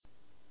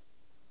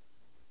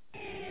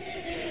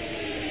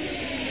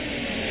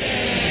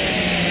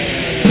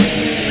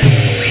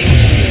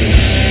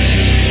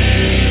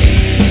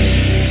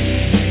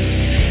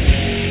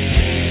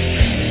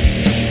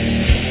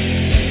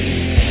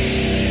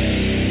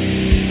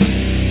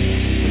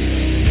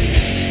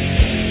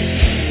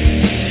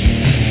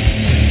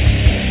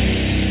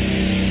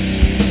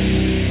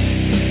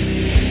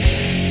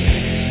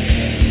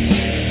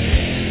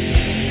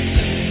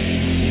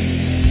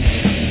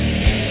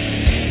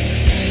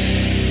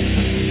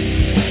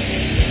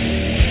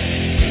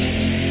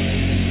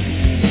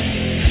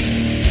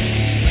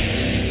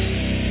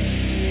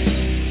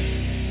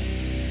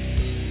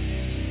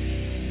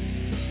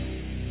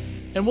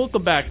and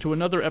welcome back to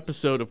another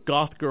episode of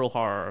Goth Girl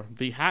Horror,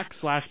 the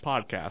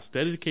hack/podcast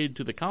dedicated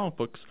to the comic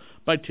books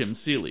by Tim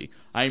Seeley.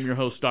 I am your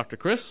host, Dr.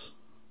 Chris.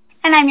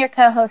 And I'm your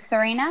co-host,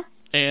 Serena.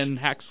 And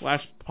the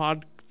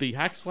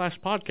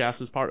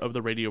hack/podcast is part of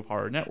the Radio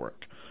Horror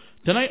Network.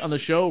 Tonight on the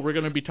show, we're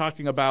going to be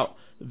talking about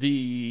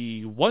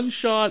the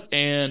one-shot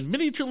and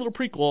miniature little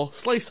prequel,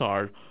 Slice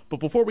Hard. But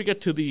before we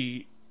get to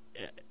the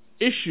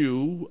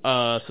issue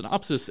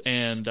synopsis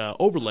and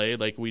overlay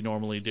like we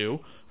normally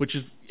do,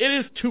 it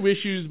is 2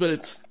 issues, but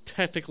it's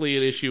technically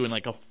an issue in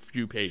like a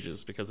few pages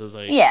because there's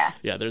a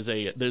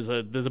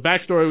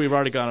backstory we've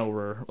already gone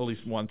over at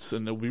least once,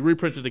 and it'll be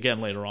reprinted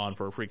again later on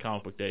for a free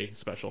comic book day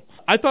special.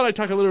 I thought I'd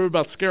talk a little bit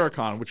about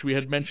Scaricon, which we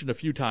had mentioned a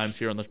few times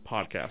here on the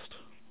podcast.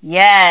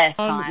 Yes.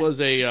 It was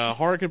a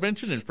horror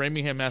convention in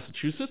Framingham,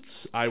 Massachusetts.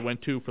 I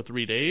went to for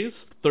 3 days.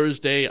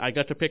 Thursday, I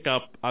got to pick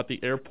up at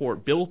the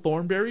airport Bill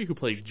Thornberry, who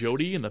plays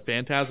Jody in the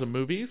Phantasm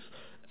movies,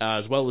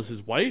 as well as his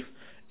wife,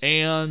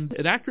 and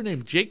an actor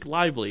named Jake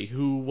Lively,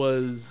 who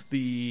was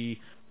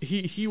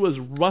he was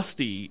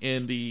Rusty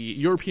in the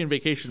European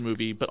Vacation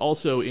movie, but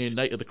also in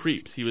Night of the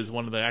Creeps. He was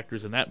one of the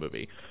actors in that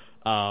movie.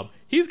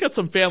 He's got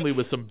some family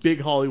with some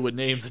big Hollywood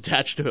names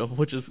attached to him,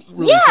 which is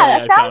really funny. Yeah,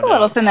 that sounds a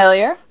little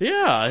familiar.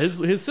 Yeah,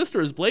 his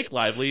sister is Blake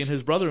Lively, and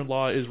his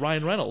brother-in-law is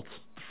Ryan Reynolds.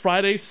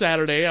 Friday,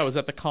 Saturday, I was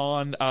at the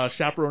con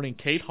chaperoning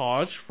Kate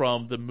Hodge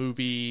from the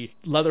movie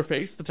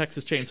Leatherface, The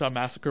Texas Chainsaw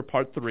Massacre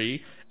Part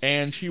 3,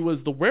 and she was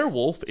the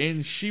werewolf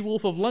in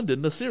She-Wolf of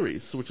London, the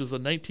series, which is a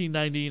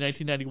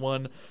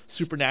 1990-1991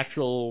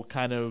 supernatural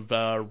kind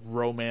of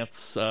romance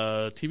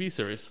TV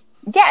series.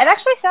 Yeah, it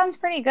actually sounds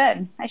pretty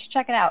good. I should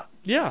check it out.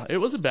 Yeah, it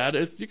wasn't bad.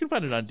 You can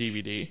find it on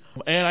DVD.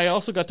 And I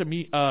also got to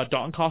meet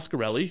Don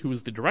Coscarelli, who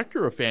is the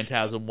director of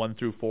Phantasm 1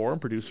 through 4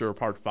 and producer of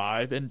Part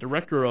 5, and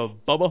director of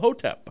Bubba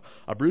Hotep,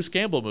 a Bruce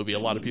Campbell movie a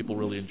lot of people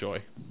really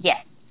enjoy.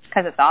 Yes,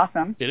 because it's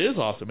awesome. It is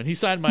awesome, and he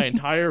signed my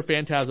entire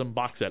Phantasm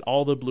box set,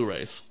 all the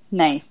Blu-rays.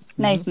 Nice.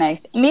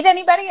 Meet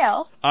anybody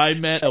else? I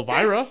met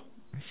Elvira.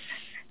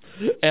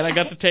 And I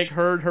got to take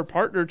her and her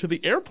partner to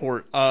the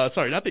airport,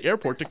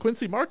 to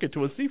Quincy Market,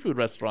 to a seafood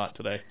restaurant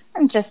today.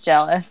 I'm just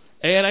jealous.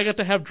 And I got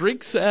to have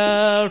drinks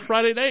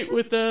Friday night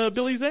with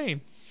Billy Zane.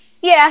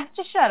 Yeah,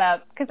 just shut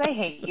up, because I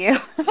hate you.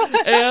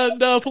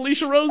 And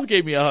Felicia Rose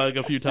gave me a hug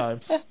a few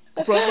times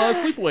from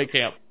Sleepaway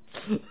Camp.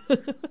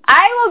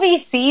 I will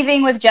be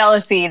seething with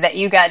jealousy that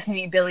you got to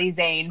meet Billy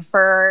Zane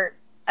for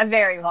a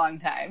very long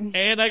time.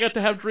 And I got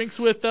to have drinks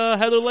with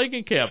Heather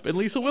Langenkamp and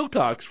Lisa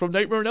Wilcox from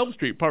Nightmare on Elm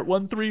Street, Part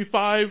 1, 3,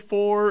 5,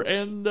 4,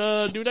 and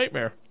New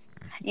Nightmare.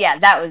 Yeah,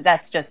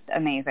 that's just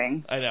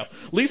amazing. I know.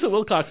 Lisa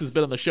Wilcox has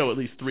been on the show at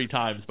least 3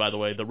 times, by the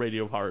way, the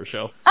Radio Horror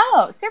Show.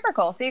 Oh, super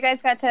cool. So you guys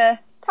got to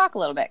talk a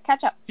little bit,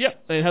 catch up. Yeah,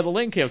 and Heather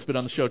Langenkamp's been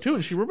on the show, too,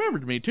 and she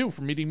remembered me, too,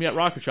 from meeting me at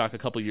Rocket Shock a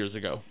couple years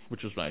ago,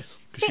 which was nice,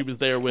 because she was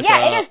there with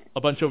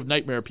a bunch of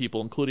Nightmare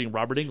people, including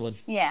Robert Englund.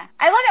 Yeah.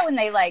 I love it when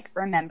they,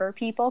 remember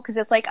people, because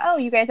it's like, oh,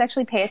 you guys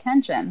actually pay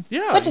attention.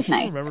 Yeah, which is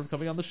nice. I remember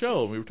coming on the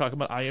show, and we were talking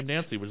about I Am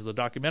Nancy, which is a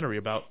documentary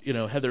about,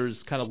 Heather's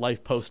kind of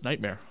life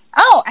post-Nightmare.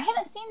 Oh, I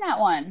haven't seen that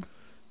one.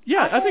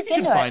 Yeah, I think you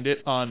can find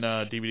it on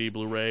DVD,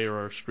 Blu-ray,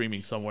 or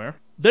streaming somewhere.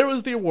 There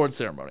was the award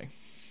ceremony,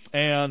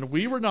 and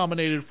we were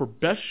nominated for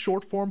Best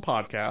Short Form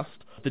Podcast.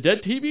 The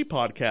Dead TV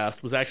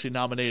Podcast was actually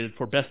nominated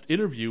for Best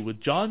Interview with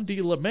John D.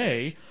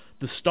 LeMay,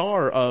 the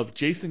star of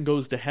Jason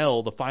Goes to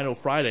Hell, The Final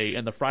Friday,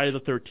 and the Friday the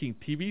 13th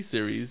TV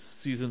series,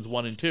 Seasons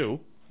 1 and 2.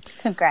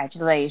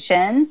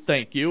 Congratulations.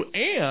 Thank you.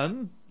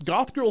 And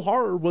Goth Girl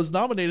Horror was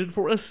nominated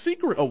for a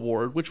secret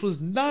award, which was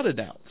not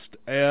announced.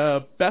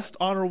 Best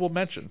Honorable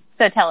Mention.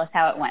 So tell us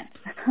how it went.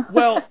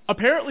 Well,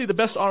 apparently the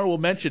Best Honorable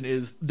Mention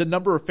is the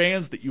number of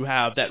fans that you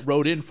have that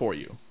wrote in for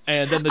you.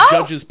 And then the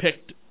judges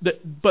picked...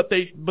 But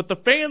the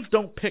fans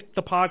don't pick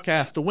the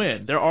podcast to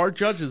win. There are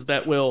judges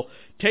that will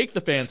take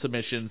the fan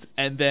submissions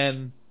and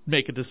then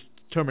make a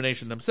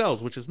determination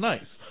themselves, which is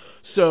nice.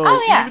 So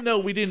even though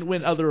we didn't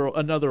win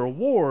another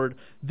award,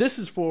 this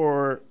is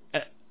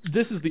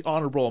the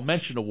honorable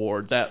mention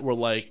award that we're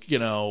like,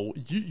 your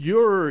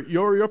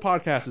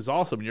podcast is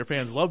awesome and your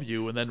fans love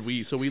you, and then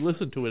we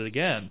listened to it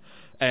again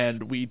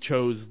and we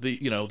chose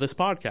this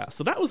podcast.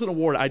 So that was an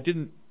award I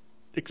didn't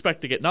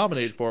expect to get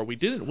nominated for. We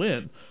didn't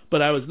win,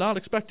 but I was not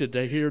expected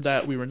to hear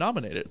that we were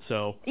nominated.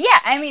 So yeah,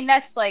 I mean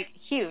that's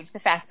huge. The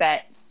fact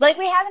that we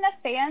have enough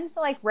fans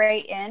to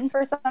write in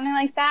for something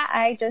like that.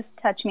 I just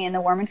touch me in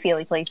the warm and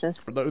feely places.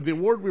 The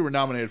award we were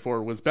nominated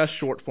for was Best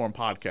Short Form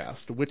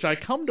Podcast, which I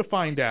come to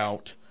find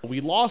out we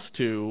lost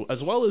to,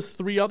 as well as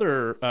two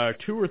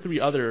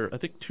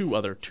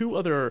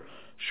other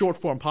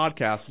short form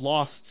podcasts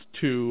lost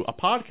to a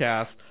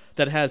podcast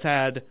that has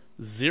had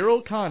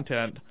 0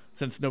 content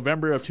since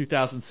November of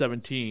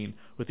 2017,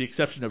 with the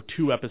exception of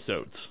 2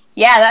 episodes.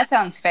 Yeah, that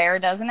sounds fair,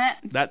 doesn't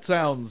it? That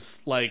sounds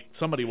like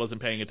somebody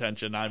wasn't paying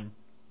attention. I'm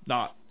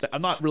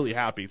not really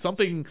happy.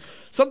 Something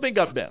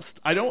got missed.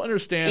 I don't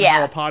understand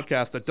how a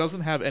podcast that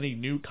doesn't have any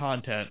new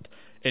content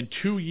in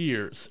 2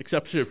 years,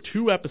 except for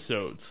 2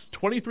 episodes,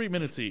 23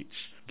 minutes each,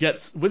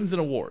 wins an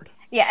award.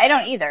 Yeah, I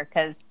don't either,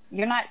 because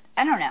you're not,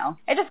 I don't know.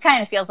 It just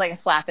kind of feels like a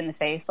slap in the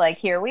face. Like,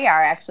 here we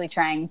are actually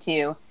trying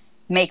to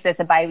make this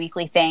a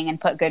bi-weekly thing and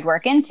put good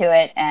work into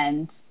it,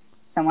 and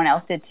someone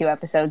else did 2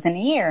 episodes in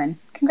a year, and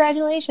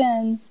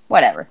congratulations.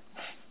 Whatever.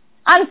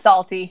 I'm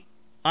salty.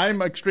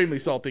 I'm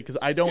extremely salty because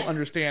I don't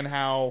understand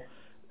how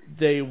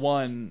they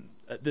won,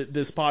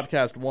 this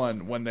podcast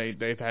won when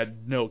they've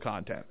had no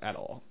content at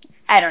all.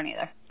 I don't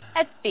either.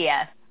 That's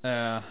BS.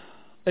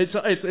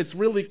 It's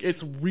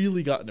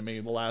really gotten to me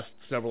in the last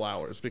several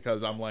hours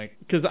because I'm like,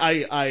 because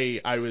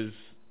I was,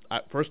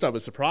 at first I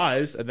was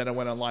surprised, and then I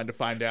went online to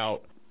find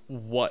out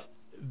what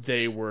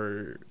they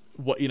were,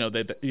 what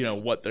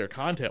what their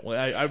content was.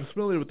 I was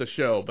familiar with the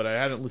show, but I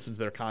hadn't listened to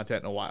their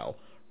content in a while.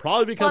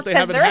 Probably because they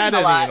haven't had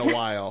any in a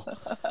while.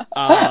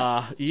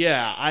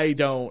 Yeah, I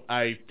don't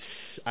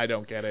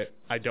get it.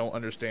 I don't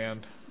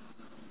understand.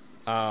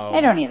 I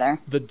don't either.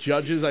 The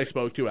judges I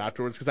spoke to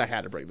afterwards, because I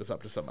had to bring this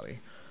up to somebody,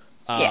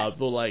 were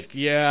like,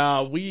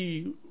 yeah,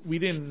 we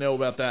didn't know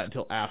about that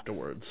until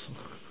afterwards.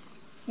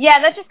 Yeah,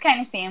 that just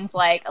kind of seems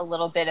like a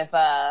little bit of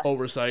a...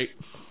 oversight.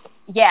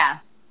 Yeah,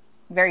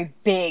 very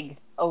big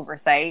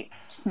oversight.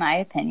 Just my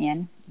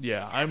opinion.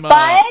 Yeah, I'm...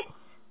 But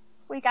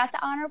we got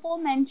the honorable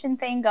mention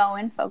thing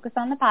going. Focus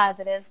on the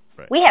positives.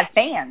 Right. We have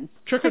fans.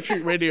 Trick or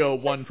Treat Radio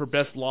won for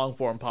Best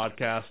Long-Form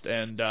Podcast,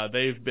 and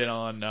they've been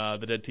on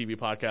the Dead TV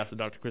Podcast and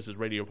Dr. Chris's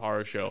Radio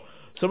Horror Show.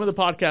 Some of the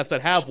podcasts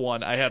that have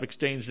won, I have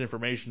exchanged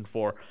information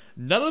for.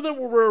 None of them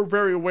were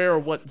very aware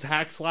of what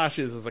Hack Slash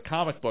is as a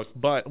comic book,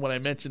 but when I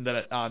mentioned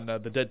that on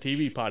the Dead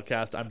TV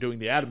Podcast, I'm doing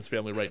the Addams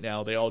Family right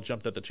now, they all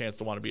jumped at the chance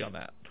to want to be on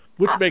that.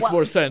 Which makes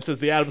more sense, as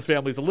the Addams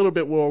Family is a little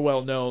bit more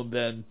well-known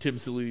than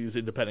Tim Salee's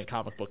independent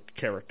comic book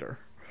character.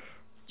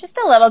 Just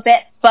a little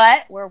bit, but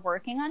we're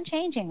working on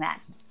changing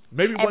that.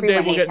 Maybe one day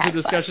we'll get into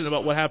a discussion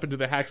about what happened to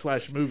the Hack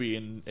Slash movie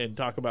and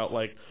talk about,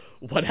 like,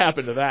 what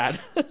happened to that.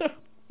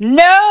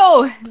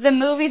 No! The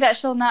movie that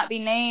shall not be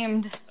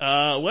named.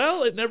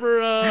 Well, it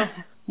never...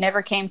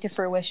 never came to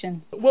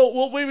fruition. Well,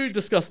 we'll maybe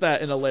discuss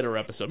that in a later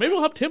episode. Maybe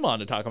we'll have Tim on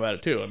to talk about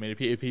it, too. I mean,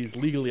 if he's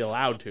legally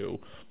allowed to.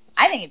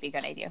 I think it'd be a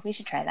good idea. We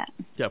should try that.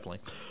 Definitely.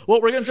 Well,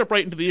 we're going to jump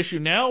right into the issue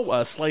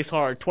now. Slice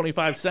Hard,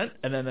 25 cents,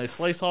 and then they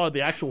Slice Hard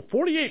the actual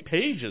 48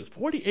 pages.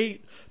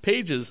 48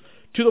 pages,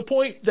 to the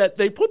point that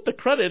they put the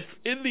credits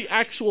in the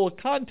actual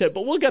content,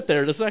 but we'll get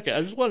there in a second.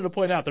 I just wanted to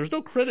point out, there's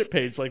no credit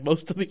page like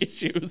most of the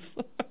issues.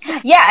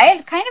 Yeah, I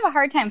have kind of a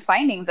hard time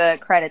finding the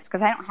credits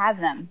because I don't have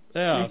them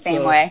in the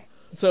same way.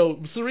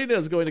 So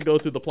Serena is going to go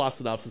through the plot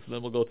synopsis, and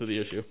then we'll go through the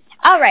issue.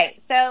 All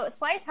right. So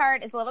Slice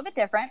Hard is a little bit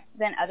different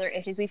than other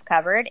issues we've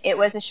covered. It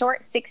was a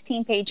short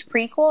 16-page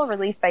prequel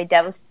released by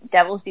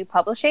Devil's Due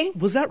Publishing.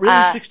 Was that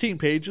really 16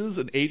 pages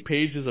and 8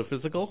 pages of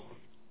physical?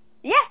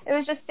 Yeah, it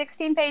was just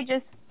 16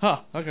 pages. Huh,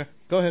 okay.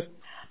 Go ahead.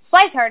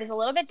 Slice Hard is a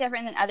little bit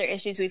different than other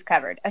issues we've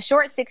covered. A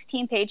short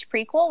 16-page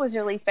prequel was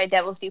released by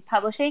Devil's Due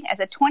Publishing as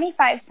a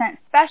 25-cent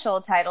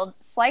special titled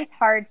Slice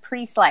Hard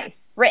Pre-Slice.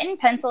 Written,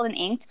 penciled, and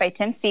inked by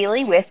Tim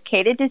Seeley with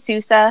Kata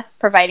D'Souza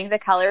providing the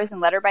colors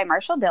and letter by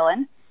Marshall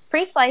Dillon.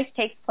 Pre-Slice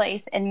takes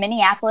place in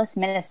Minneapolis,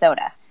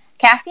 Minnesota.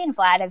 Cassie and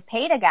Vlad have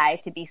paid a guy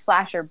to be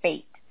slasher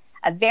bait.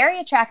 A very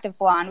attractive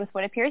blonde with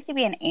what appears to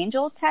be an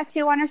angel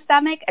tattoo on her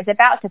stomach is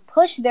about to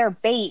push their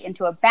bait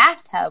into a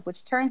bathtub,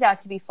 which turns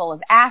out to be full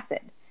of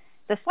acid.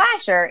 The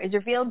slasher is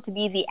revealed to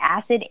be the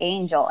Acid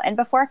Angel, and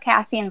before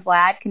Cassie and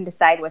Vlad can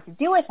decide what to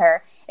do with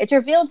her, it's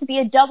revealed to be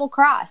a double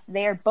cross.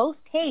 They are both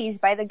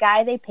tased by the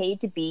guy they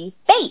paid to be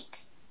bait.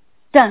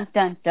 Dun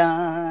dun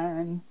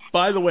dun.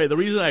 By the way, the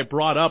reason I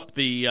brought up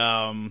the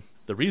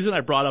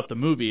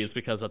movie is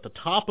because at the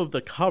top of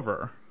the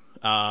cover,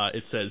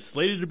 it says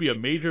slated to be a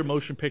major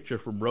motion picture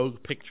from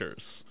Rogue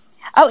Pictures.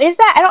 Oh, is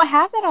that? I don't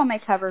have that on my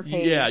cover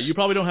page. Yeah, you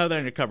probably don't have that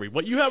on your cover.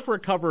 What you have for a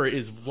cover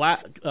is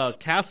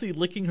Cassie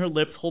licking her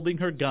lips, holding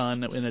her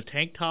gun in a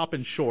tank top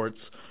and shorts,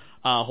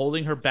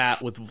 holding her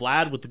bat, with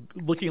Vlad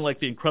looking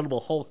like the Incredible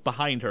Hulk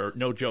behind her.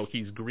 No joke,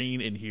 he's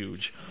green and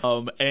huge.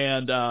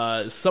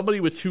 And somebody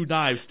with 2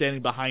 knives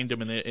standing behind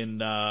him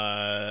in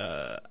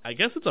I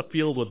guess it's a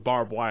field with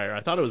barbed wire.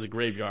 I thought it was a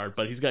graveyard,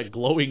 but he's got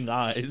glowing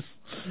eyes.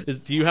 Do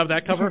you have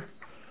that cover?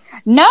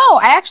 No,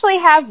 I actually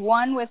have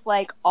one with,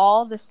 like,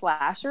 all the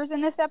slashers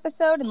in this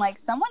episode, and, like,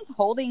 someone's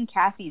holding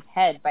Cassie's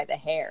head by the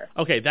hair.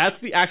 Okay, that's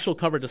the actual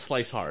cover to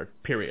Slice Hard,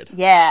 period.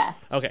 Yeah.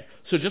 Okay,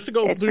 so just to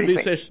go through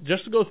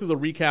the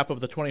recap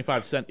of the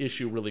 25-cent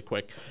issue really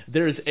quick,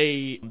 there's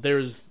a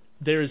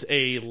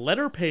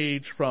letter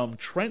page from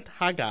Trent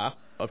Haga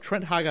of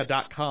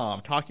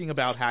TrentHaga.com talking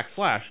about Hack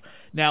Slash.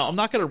 Now, I'm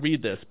not going to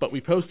read this, but we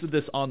posted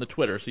this on the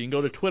Twitter, so you can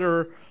go to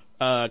Twitter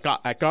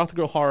at Gothic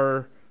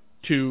Horror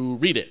to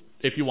read it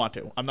if you want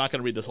to. I'm not going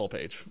to read this whole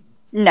page.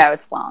 No,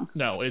 it's long.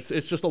 No,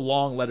 it's just a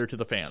long letter to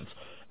the fans.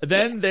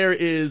 Then there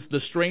is the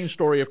strange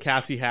story of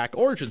Cassie Hack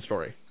origin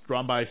story,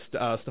 drawn by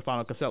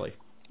Stefano Caselli.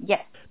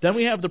 Yes. Then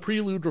we have the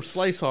prelude of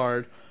Slice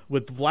Hard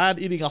with Vlad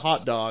eating a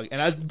hot dog,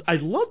 and I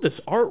love this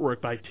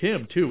artwork by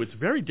Tim too. It's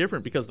very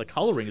different because the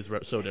coloring is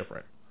so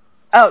different.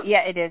 Oh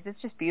yeah, it is.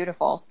 It's just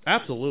beautiful.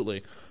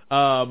 Absolutely.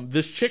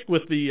 This chick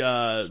with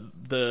the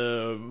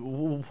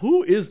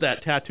who is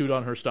that tattooed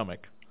on her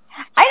stomach?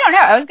 I don't know.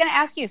 I was going to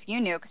ask you if you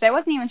knew, because I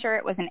wasn't even sure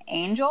it was an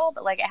angel,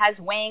 but, like, it has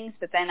wings,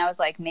 but then I was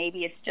like,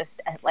 maybe it's just,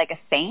 like, a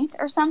saint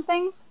or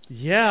something.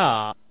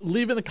 Yeah.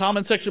 Leave in the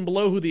comment section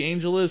below who the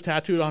angel is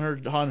tattooed on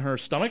her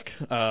stomach.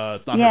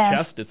 It's not her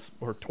chest, it's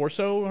her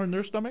torso on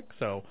their stomach,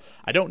 so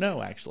I don't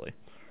know, actually.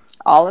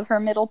 All of her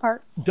middle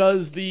part?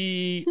 Does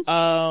the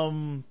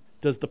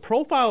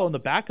profile on the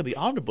back of the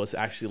omnibus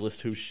actually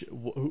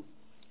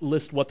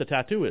list what the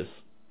tattoo is?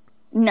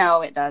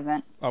 No, it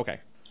doesn't. Okay.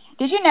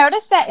 Did you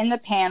notice that in the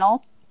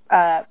panel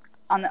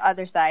on the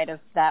other side of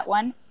that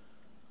one,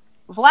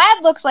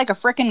 Vlad looks like a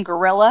frickin'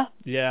 gorilla?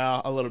 Yeah,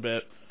 a little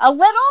bit. A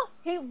little?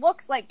 He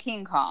looks like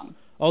King Kong.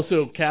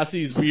 Also,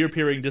 Cassie's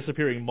reappearing,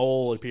 disappearing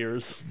mole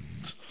appears.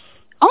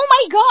 Oh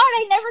my god,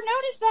 I never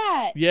noticed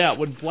that! Yeah,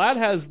 when Vlad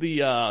has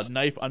the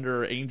knife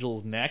under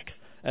Angel's neck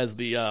as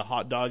the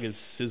hot dog is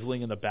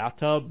sizzling in the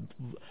bathtub,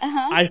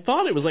 I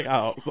thought it was like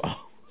a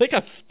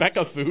speck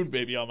of food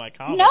maybe on my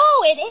comic. No,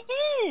 it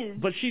is!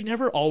 But she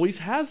never always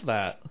has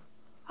that.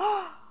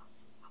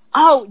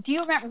 Oh, do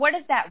you remember, what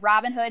is that,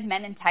 Robin Hood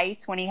Men in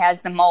Tights, when he has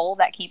the mole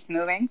that keeps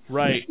moving?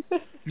 Right.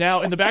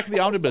 Now, in the back of the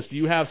omnibus, do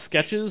you have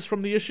sketches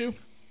from the issue?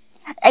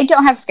 I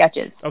don't have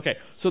sketches. Okay,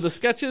 so the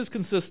sketches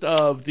consist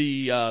of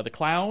the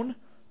clown,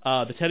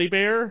 the teddy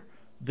bear,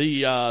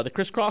 the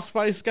crisscross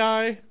face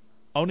guy,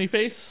 Oni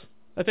Face,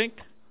 I think.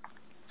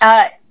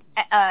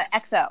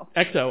 XO.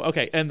 XO.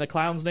 Okay, and the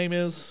clown's name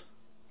is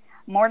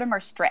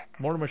Mortimer Strip.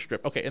 Mortimer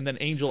Strip. Okay, and then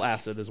Angel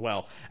Acid as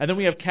well. And then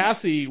we have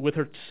Cassie with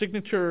her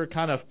signature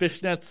kind of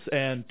fishnets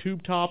and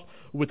tube top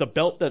with a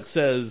belt that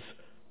says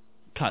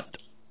 "cunt."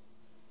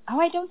 Oh,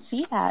 I don't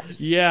see that.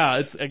 Yeah,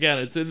 I think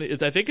this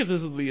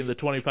is in the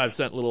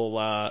 25-cent little.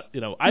 I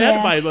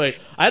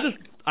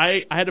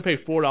had to pay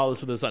 $4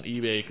 for this on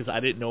eBay because I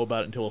didn't know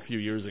about it until a few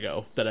years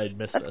ago that I'd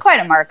missed it. That's quite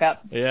a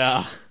markup.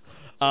 Yeah,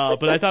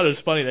 but I thought it was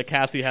funny that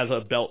Cassie has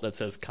a belt that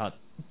says "cunt."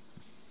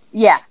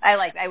 Yeah,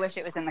 I wish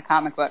it was in the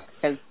comic book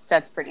because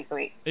that's pretty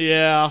sweet.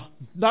 Yeah,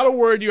 not a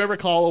word you ever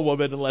call a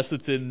woman unless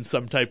it's in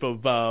some type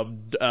of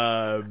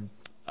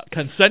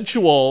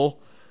consensual,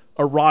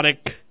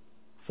 erotic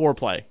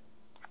foreplay.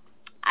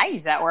 I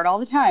use that word all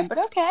the time, but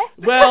okay.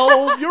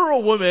 Well, you're a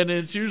woman,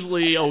 and it's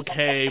usually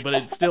okay, but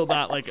it's still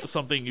not like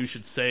something you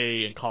should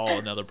say and call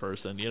another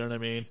person. You know what I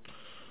mean?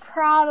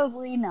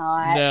 Probably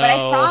not. No. But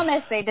I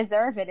promise they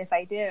deserve it if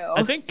I do.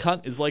 I think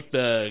cunt is like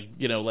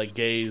like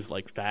gays,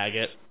 like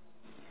faggot.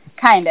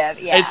 Kind of,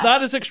 yeah. It's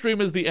not as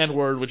extreme as the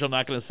N-word, which I'm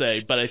not going to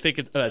say, but I think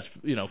it's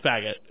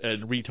faggot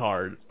and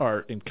retard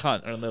and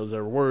cunt, and those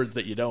are words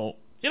that you don't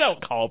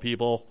call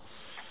people.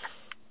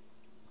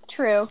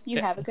 True,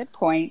 you have a good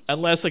point.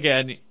 Unless,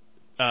 again,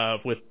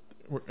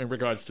 in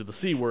regards to the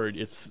C word,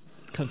 it's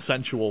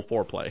consensual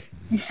foreplay.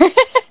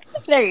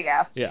 There you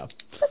go. Yeah.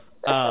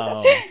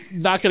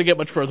 Not going to get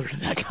much further in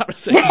that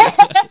conversation.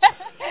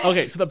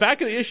 Okay, so the back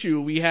of the issue,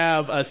 we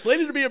have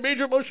slated to be a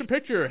major motion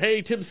picture.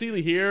 Hey, Tim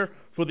Seeley here.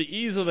 For the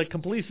ease of the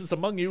completists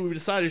among you, we've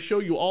decided to show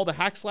you all the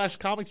Hack/Slash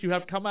comics you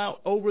have come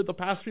out over the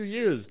past few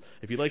years.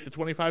 If you like the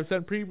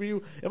 25-cent preview,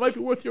 it might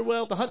be worth your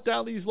while to hunt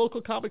down these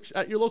local comics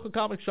at your local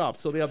comic shop.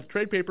 So they have the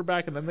trade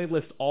paperback, and then they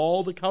list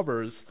all the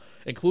covers,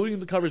 including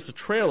the covers to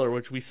trailer,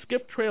 which we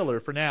skipped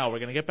trailer for now. We're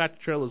going to get back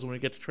to trailers when we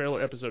get to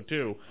trailer episode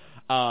 2,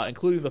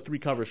 including the 3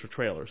 covers for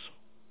trailers.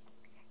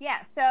 Yeah,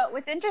 so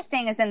what's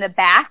interesting is in the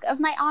back of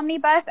my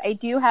omnibus, I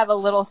do have a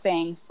little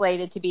thing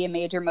slated to be a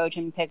major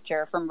motion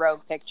picture from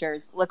Rogue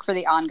Pictures. Look for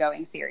the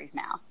ongoing series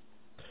now.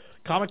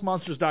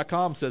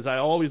 ComicMonsters.com says, I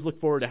always look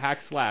forward to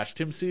Hack/Slash.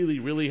 Tim Seeley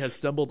really has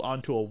stumbled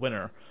onto a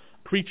winner.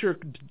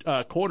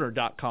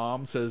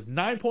 CreatureCorner.com says,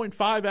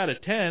 9.5 out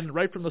of 10.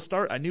 Right from the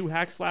start, I knew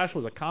Hack/Slash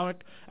was a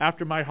comic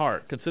after my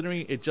heart.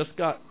 Considering it just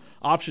got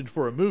optioned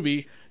for a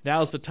movie,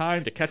 now's the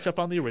time to catch up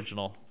on the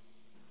original.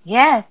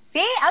 Yes.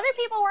 See, other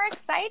people were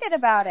excited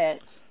about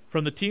it.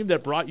 From the team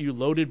that brought you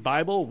Loaded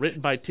Bible,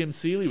 written by Tim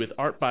Seeley with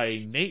art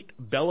by Nate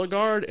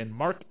Bellegarde and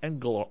Mark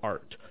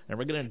Engelart. And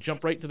we're going to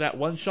jump right to that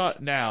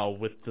one-shot now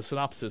with the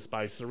synopsis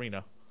by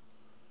Serena.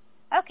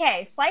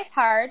 Okay, Slice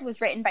Hard was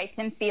written by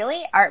Tim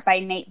Seeley, art by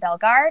Nate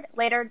Bellegarde,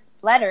 later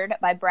lettered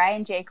by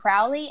Brian J.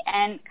 Crowley,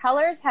 and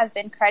colors have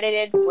been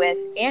credited with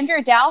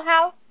Andrew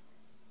Dalhouse,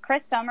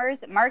 Chris Summers,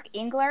 Mark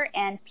Engler,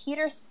 and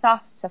Peter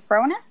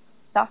Safronas?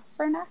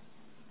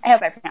 I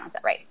hope I pronounced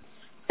that right.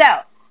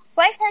 So,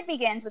 Slice Hard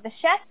begins with a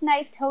chef's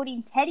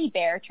knife-toting teddy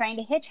bear trying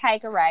to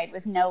hitchhike a ride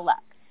with no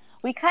luck.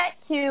 We cut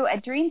to a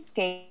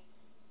dreamscape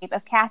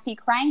of Cassie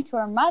crying to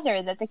her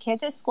mother that the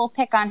kids at school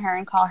pick on her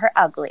and call her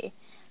ugly.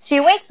 She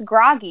wakes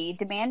groggy,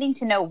 demanding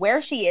to know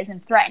where she is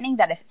and threatening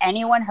that if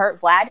anyone hurt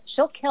Vlad,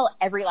 she'll kill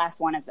every last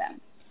one of them.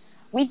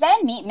 We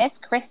then meet Miss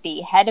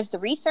Christie, head of the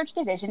research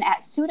division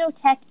at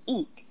Pseudotech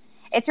Inc.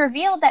 It's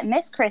revealed that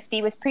Miss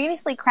Christie was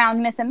previously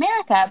crowned Miss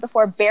America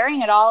before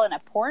burying it all in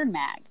a porn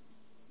mag.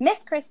 Miss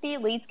Christie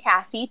leads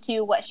Cassie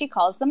to what she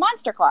calls the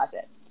monster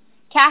closet.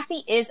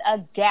 Cassie is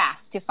aghast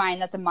to find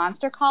that the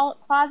monster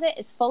closet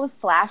is full of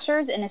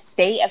slashers in a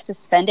state of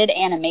suspended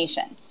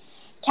animation.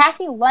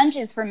 Cassie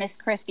lunges for Miss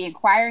Christie,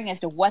 inquiring as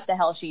to what the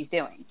hell she's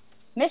doing.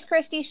 Miss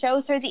Christie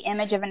shows her the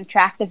image of an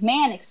attractive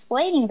man,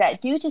 explaining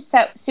that due to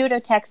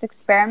Pseudotech's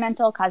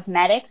experimental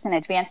cosmetics and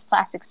advanced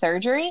plastic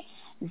surgery,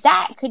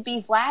 that could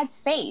be Vlad's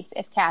face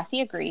if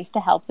Cassie agrees to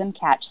help them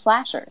catch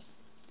slashers.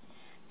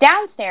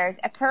 Downstairs,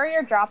 a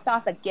courier drops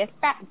off a gift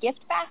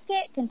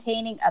basket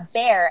containing a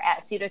bear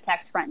at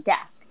Pseudotech's front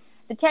desk.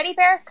 The teddy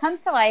bear comes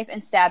to life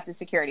and stabs the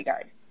security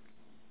guard.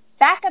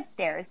 Back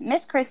upstairs,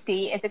 Miss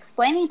Christie is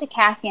explaining to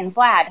Cassie and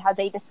Vlad how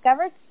they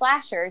discovered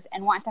slashers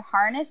and want to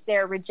harness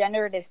their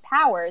regenerative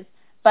powers,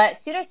 but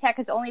Pseudotech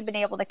has only been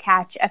able to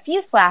catch a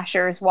few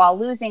slashers while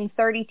losing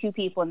 32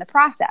 people in the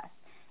process.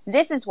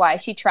 This is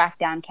why she tracked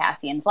down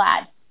Cassie and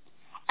Vlad.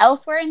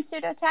 Elsewhere in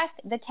Pseudotech,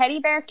 the teddy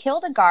bear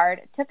killed a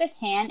guard, took his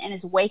hand, and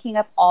is waking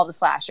up all the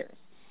slashers.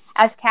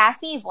 As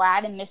Cassie,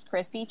 Vlad, and Miss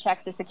Christie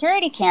check the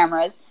security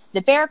cameras,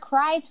 the bear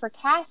cries for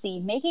Cassie,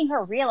 making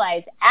her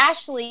realize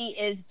Ashley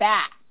is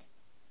back.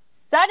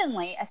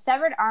 Suddenly, a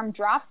severed arm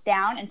drops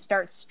down and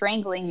starts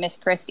strangling Miss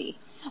Christie.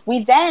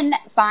 We then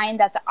find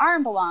that the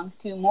arm belongs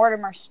to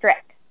Mortimer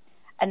Strick,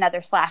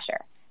 another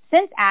slasher.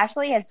 Since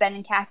Ashley has been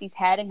in Cassie's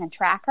head and can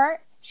track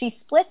her, she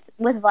splits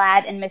with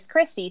Vlad and Miss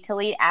Christie to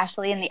lead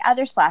Ashley and the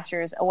other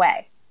slashers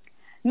away.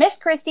 Miss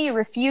Christie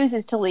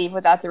refuses to leave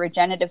without the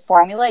regenerative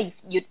formula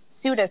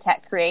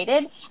Pseudotech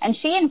created, and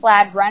she and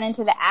Vlad run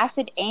into the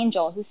Acid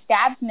Angel, who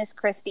stabs Miss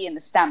Christie in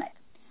the stomach.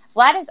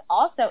 Vlad is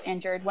also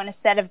injured when a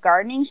set of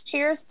gardening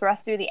shears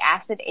thrust through the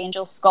Acid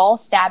Angel's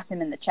skull stabs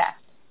him in the chest.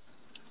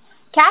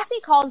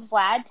 Cassie calls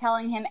Vlad,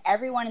 telling him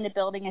everyone in the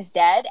building is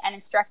dead and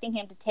instructing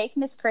him to take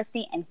Miss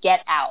Christie and get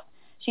out.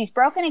 She's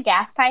broken a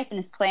gas pipe and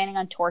is planning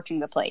on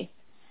torching the place.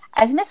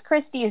 As Miss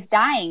Christie is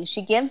dying,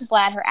 she gives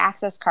Vlad her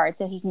access card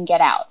so he can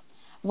get out.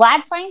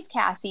 Vlad finds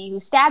Cassie,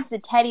 who stabs the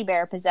teddy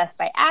bear possessed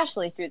by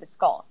Ashley through the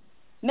skull.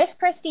 Miss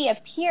Christie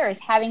appears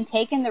having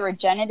taken the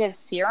regenerative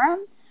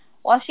serum.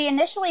 While she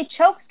initially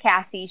chokes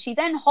Cassie, she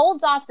then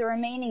holds off the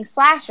remaining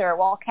slasher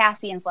while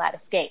Cassie and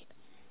Vlad escape.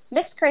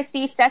 Miss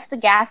Christie sets the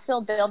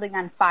gas-filled building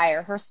on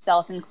fire,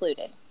 herself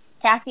included.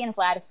 Cassie and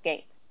Vlad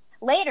escape.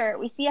 Later,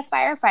 we see a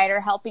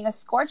firefighter helping a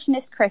scorched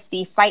Miss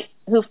Christie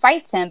who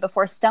fights him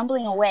before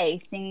stumbling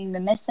away, singing the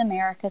Miss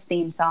America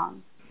theme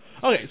song.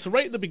 Okay, so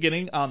right at the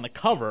beginning on the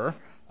cover,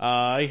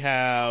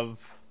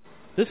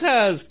 this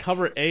has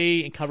cover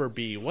A and cover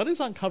B. What is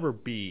on cover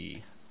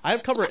B? I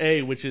have cover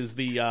A, which is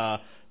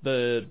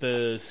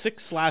the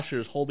 6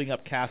 slashers holding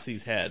up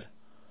Cassie's head.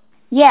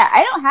 Yeah,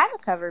 I don't have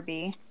a cover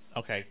B.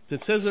 Okay,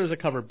 it says there's a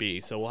cover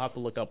B, so we'll have to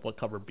look up what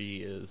cover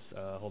B is.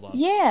 Hold on.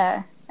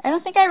 Yeah, I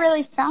don't think I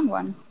really found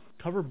one.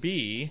 Cover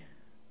B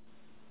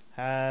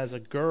has a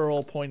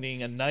girl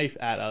pointing a knife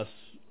at us,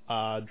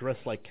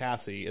 dressed like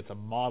Cassie. It's a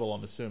model,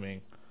 I'm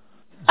assuming.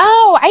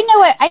 Oh, I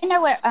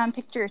know what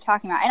picture you're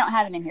talking about. I don't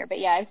have it in here, but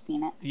yeah, I've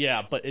seen it.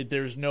 Yeah, but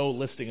there's no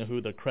listing of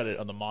who the credit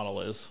on the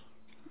model is.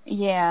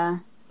 Yeah.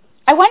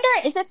 I wonder,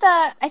 I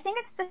think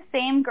it's the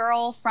same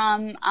girl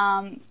from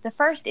the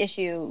first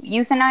issue,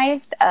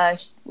 Euthanized,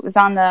 was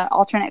on the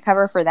alternate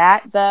cover for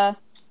that. I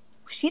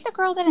think she's the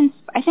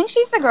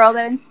girl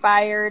that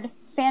inspired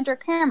Sandra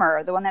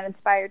Kramer, the one that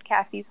inspired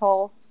Cassie's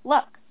whole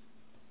look.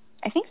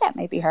 I think that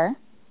may be her.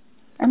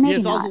 Or maybe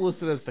it's not. Also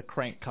listed as the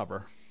Crank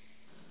cover.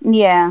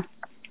 Yeah.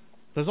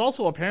 There's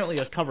also apparently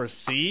a cover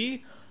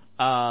C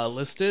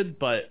listed,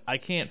 but I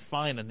can't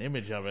find an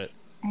image of it.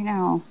 I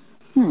know.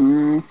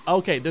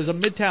 Okay, there's a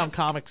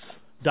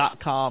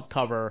MidtownComics.com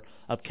cover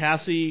of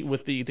Cassie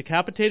with the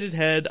decapitated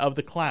head of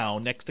the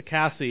clown next to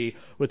Cassie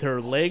with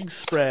her legs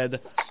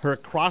spread, her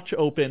crotch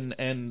open,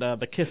 and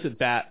the Kiss-It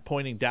bat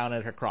pointing down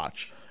at her crotch.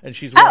 And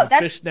she's wearing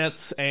fishnets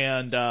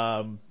and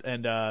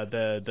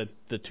the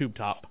tube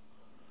top.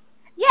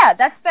 Yeah,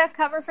 that's the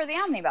cover for the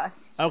omnibus.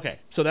 Okay,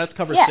 so that's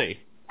cover C.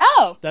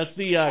 Oh. That's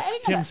the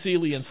Tim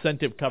Seeley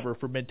incentive cover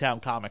for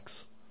Midtown Comics.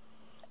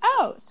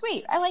 Oh,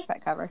 sweet. I like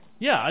that cover.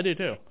 Yeah, I do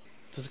too.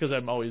 Just because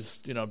I'm always,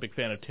 a big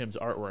fan of Tim's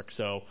artwork.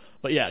 So,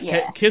 but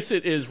yeah. Kiss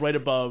It is right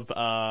above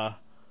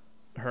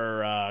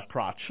her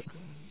crotch.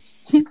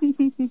 As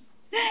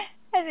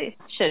it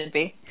should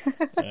be.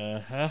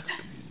 Uh-huh.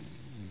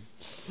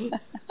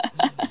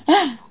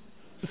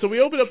 So we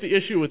open up the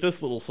issue with this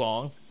little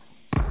song.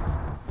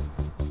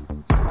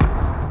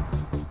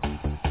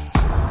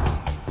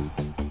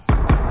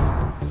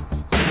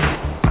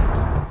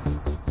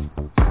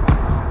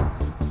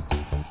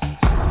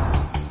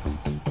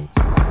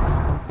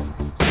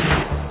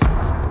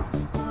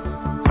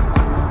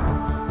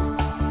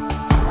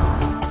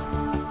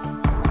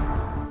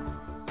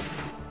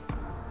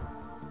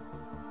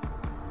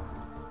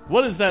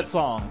 What is that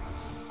song?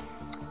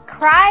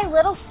 Cry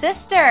Little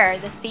Sister,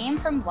 the theme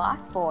from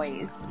Lost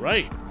Boys.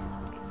 Right.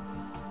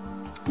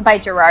 By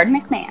Gerard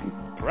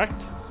McMahon. Correct.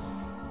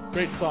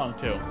 Great song,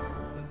 too.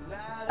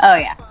 Oh,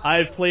 yeah.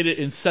 I've played it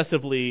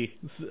incessantly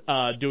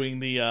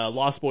doing the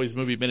Lost Boys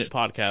Movie Minute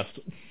podcast.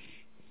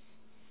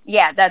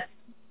 Yeah,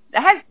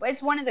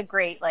 it's one of the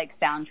great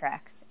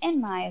soundtracks, in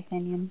my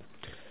opinion.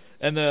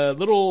 And the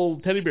little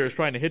teddy bear is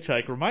trying to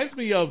hitchhike. Reminds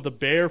me of the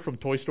bear from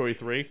Toy Story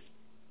 3.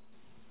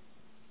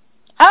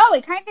 Oh,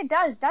 it kind of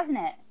does, doesn't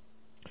it?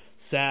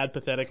 Sad,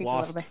 pathetic,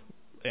 lost.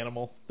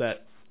 animal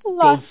that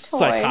Lost goes toy.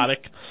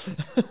 psychotic.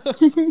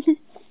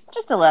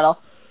 Just a little.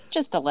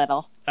 Just a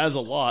little. As a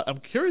lot. I'm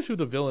curious who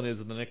the villain is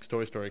in the next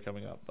Toy Story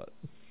coming up, but...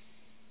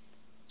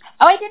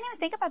 Oh, I didn't even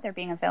think about there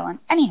being a villain.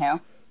 Anywho.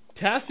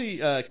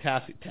 Cassie's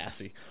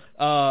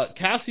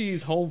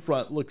home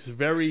front looks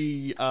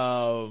very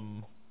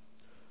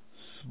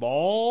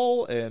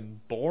small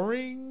and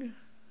boring.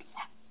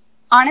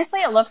 Honestly,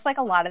 it looks like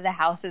a lot of the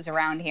houses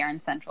around here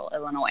in central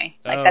Illinois.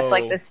 That's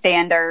like the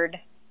standard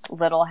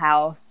little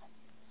house,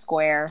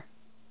 square.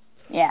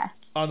 Yeah.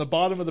 On the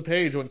bottom of the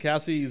page, when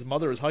Cassie's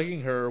mother is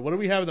hugging her, what do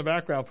we have in the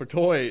background for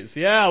toys?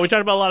 Yeah, we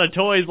talked about a lot of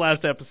toys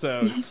last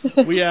episode.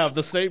 We have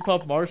the Stay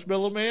Puft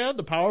Marshmallow Man,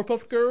 the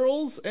Powerpuff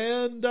Girls,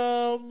 and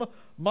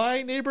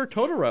My Neighbor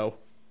Totoro.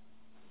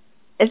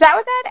 Is that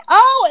what that is?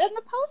 Oh, in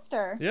the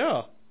poster.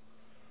 Yeah.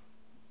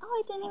 Oh,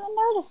 I didn't even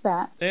notice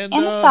that. And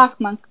a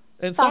sock monkey.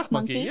 And sock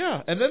monkey,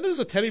 yeah. And then there's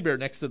a teddy bear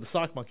next to the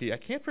sock monkey. I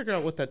can't figure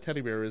out what that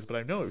teddy bear is, but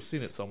I know I've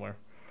seen it somewhere.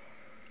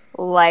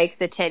 Like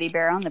the teddy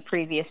bear on the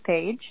previous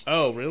page.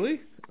 Oh,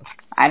 really?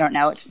 I don't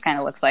know. It just kind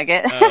of looks like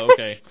it. Oh,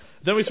 okay.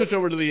 Then we switch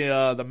over to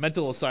the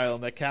mental asylum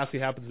that Cassie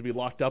happens to be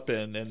locked up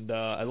in, and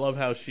I love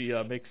how she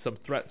makes some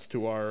threats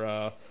to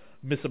our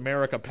Miss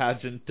America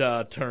pageant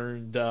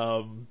turned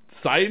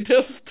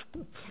scientist.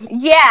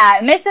 Yeah,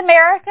 Miss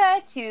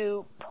America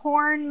to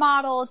porn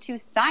model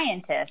to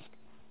scientist.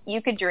 You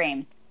could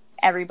dream.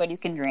 Everybody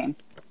can dream.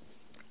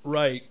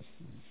 Right.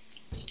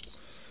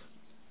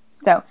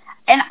 So,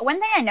 and one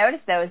thing I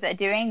noticed, though, is that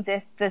doing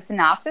the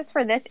synopsis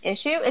for this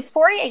issue, it's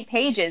 48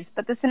 pages,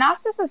 but the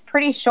synopsis is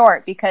pretty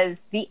short because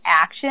the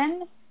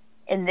action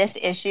in this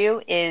issue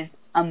is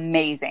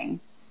amazing.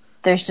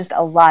 There's just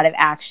a lot of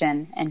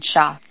action and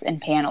shots and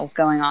panels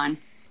going on.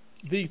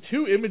 The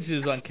two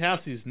images on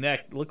Cassie's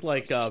neck look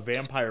like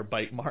vampire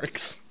bite marks.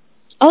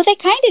 Oh, they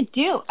kind of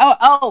do.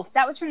 Oh,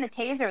 that was from the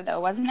taser, though,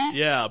 wasn't it?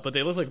 Yeah, but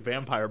they look like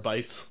vampire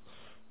bites.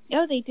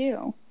 Oh, they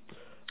do.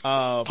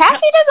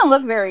 Cassie doesn't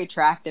look very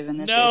attractive in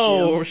this issue.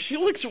 No, she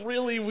looks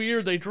really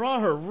weird. They draw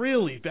her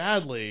really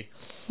badly.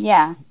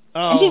 Yeah,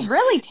 and she's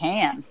really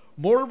tan.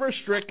 Mortimer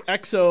Strick,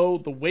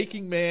 XO, the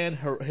Waking Man,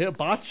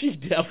 Hibachi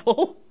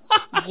Devil,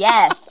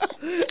 yes,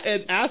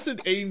 and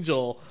Acid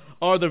Angel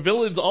are the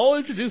villains all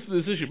introduced in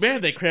this issue.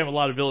 Man, they cram a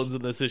lot of villains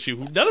in this issue.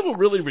 None of them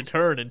really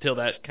return until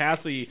that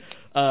Cassie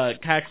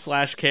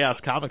Chaos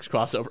Comics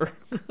crossover.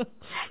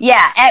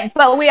 Yeah,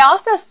 but we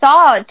also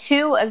saw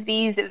two of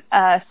these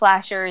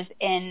slashers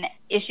in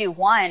issue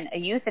 1,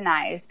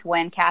 Euthanized,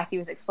 when Cassie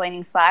was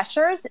explaining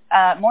slashers.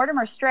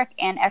 Mortimer Strick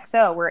and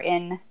XO were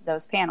in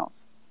those panels.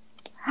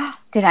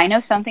 Did I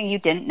know something you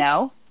didn't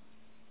know?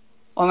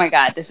 Oh my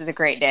god, this is a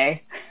great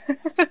day.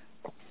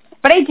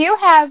 But I do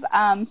have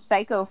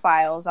psycho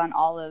files on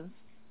all of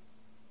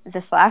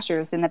the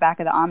slashers in the back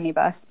of the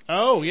omnibus.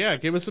 Oh, yeah.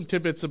 Give us some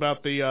tidbits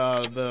about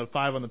the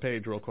 5 on the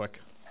page real quick.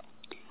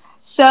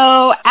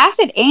 So,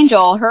 Acid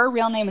Angel, her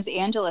real name is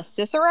Angela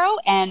Cicero,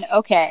 and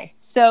okay,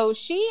 so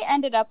she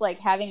ended up, like,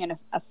 having an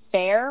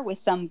affair with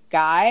some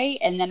guy,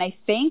 and then I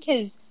think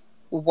his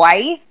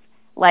wife,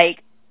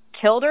 like,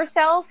 killed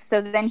herself,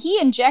 so then he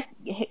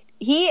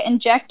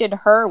injected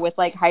her with,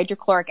 like,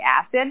 hydrochloric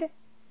acid,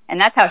 and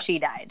that's how she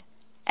died.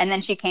 And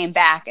then she came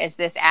back as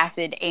this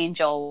Acid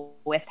Angel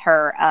with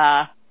her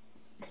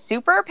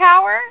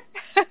superpower.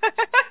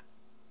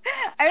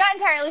 I'm not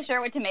entirely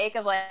sure what to make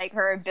of like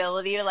her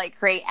ability to like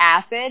create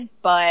acid,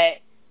 but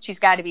she's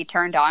got to be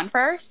turned on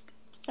first.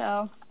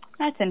 So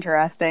that's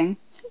interesting.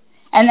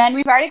 And then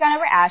we've already gone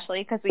over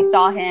Ashley because we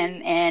saw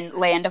him in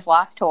Land of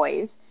Lost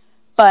Toys.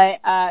 But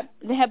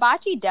the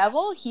Hibachi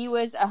Devil, he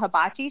was a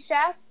hibachi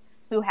chef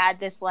who had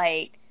this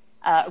like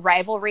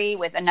rivalry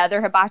with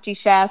another hibachi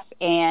chef,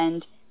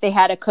 and they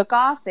had a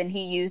cook-off, and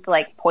he used,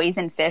 like,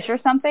 poison fish or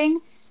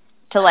something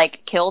to, like,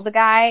 kill the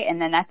guy,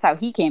 and then that's how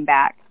he came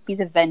back.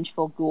 He's a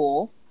vengeful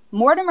ghoul.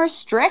 Mortimer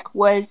Strick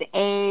was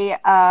a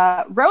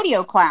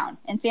rodeo clown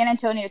in San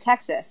Antonio,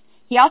 Texas.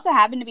 He also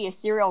happened to be a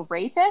serial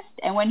rapist,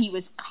 and when he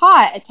was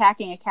caught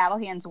attacking a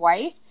cattlehand's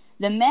wife,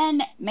 the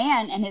man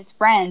and his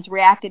friends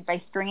reacted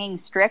by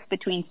stringing Strick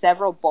between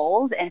several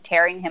bulls and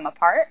tearing him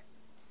apart,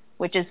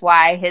 which is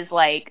why his,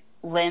 like,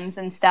 limbs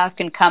and stuff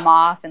can come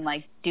off and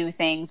like do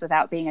things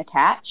without being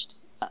attached.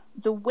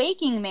 The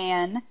Waking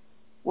Man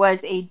was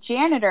a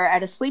janitor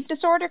at a sleep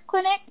disorder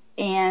clinic,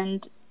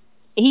 and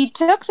he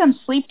took some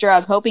sleep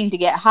drug hoping to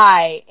get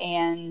high,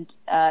 and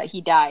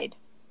he died.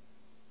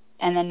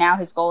 And then now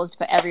his goal is to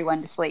put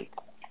everyone to sleep.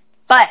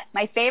 But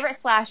my favorite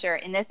slasher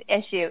in this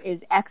issue is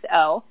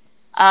XO.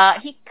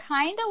 He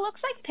kind of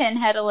looks like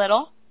Pinhead a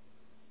little,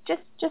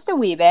 just a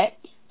wee bit,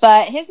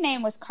 but his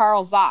name was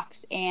Carl Vox,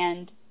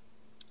 and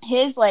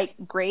his like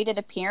graded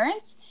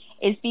appearance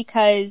is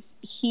because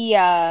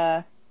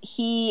a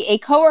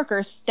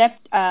coworker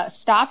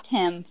stopped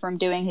him from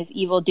doing his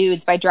evil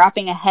dudes by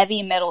dropping a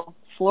heavy metal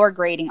floor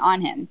grating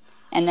on him,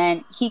 and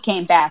then he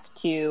came back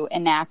to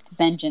enact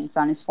vengeance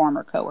on his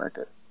former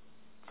coworker.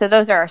 So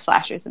those are our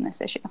slashers in this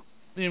issue.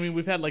 mean,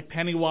 we've had like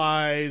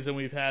Pennywise, and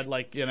we've had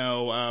like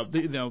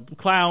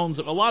clowns,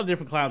 a lot of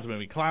different clowns in the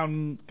movie.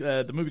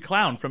 The movie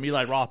Clown from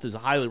Eli Roth is a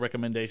highly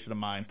recommendation of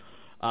mine.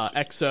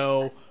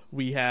 EXO,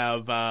 we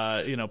have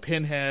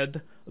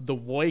Pinhead. The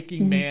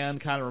Waking Man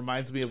kind of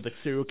reminds me of the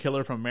serial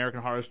killer from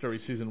American Horror Story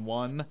season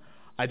 1.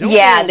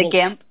 The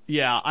Gimp.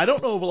 Yeah, I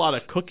don't know of a lot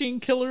of cooking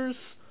killers.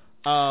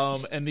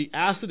 And the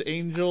Acid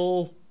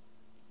Angel,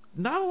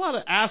 not a lot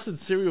of acid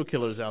serial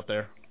killers out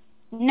there.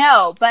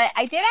 No, but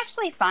I did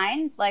actually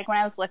find, like, when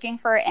I was looking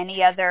for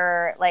any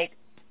other, like,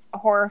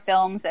 horror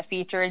films that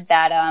featured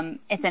that,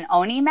 it's an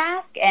Oni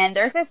mask, and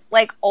there's this,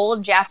 like,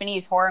 old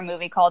Japanese horror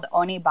movie called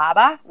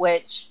Onibaba,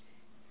 which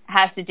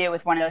has to do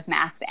with one of those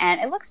masks,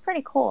 and it looks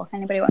pretty cool if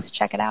anybody wants to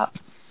check it out.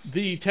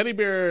 The teddy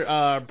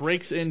bear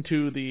breaks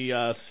into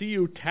the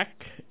CU Tech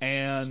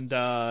and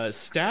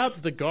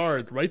stabs the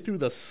guard right through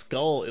the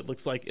skull, it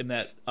looks like, in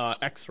that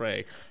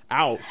X-ray.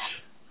 Ouch.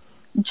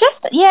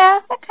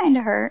 That kind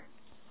of hurt.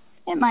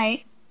 It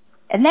might.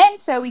 And then,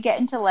 so we get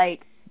into,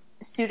 like,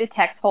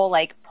 Suda-Tech's whole,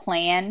 like,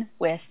 plan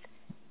with,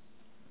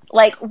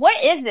 like, what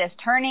is this?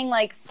 Turning,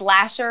 like,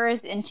 slashers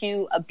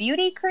into a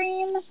beauty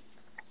cream?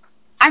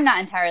 I'm not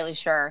entirely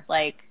sure.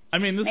 Like, I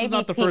mean, this is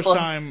not the first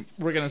time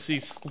we're going to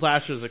see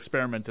slashers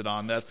experimented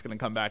on. That's going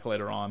to come back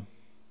later on.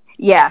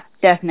 Yeah,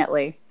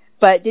 definitely.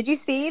 But did you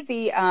see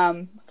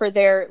the, for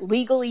their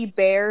Legally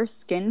Bare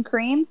skin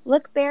cream?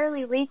 Look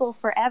barely legal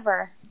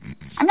forever.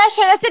 I'm not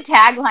sure that's a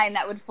tagline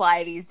that would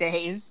fly these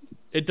days.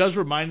 It does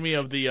remind me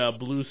of the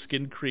blue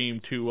skin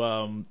cream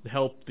to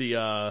help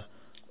the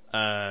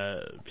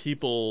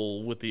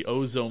people with the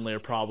ozone layer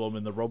problem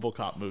in the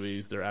RoboCop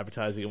movies. They're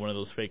advertising in one of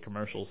those fake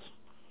commercials.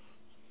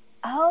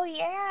 Oh,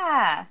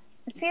 yeah.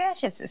 See, that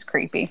shit's just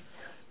creepy.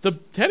 The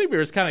teddy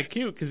bear is kind of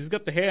cute because he's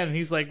got the hand and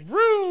he's like,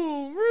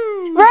 roo,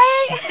 roo.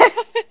 Right?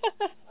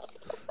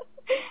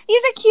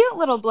 He's a cute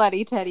little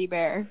bloody teddy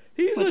bear.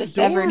 He's with a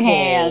severed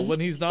hand.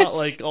 When he's not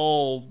like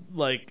all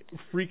like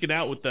freaking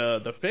out with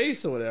the face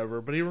or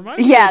whatever. But he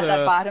reminds me of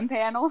the bottom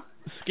panel.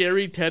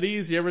 Scary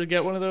teddies. You ever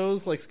get one of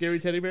those, like scary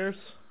teddy bears?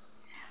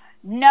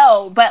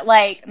 No, but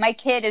like my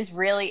kid is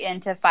really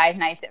into Five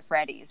Nights at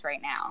Freddy's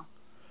right now.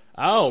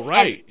 Oh,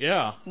 right. And,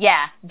 yeah.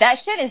 Yeah, that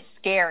shit is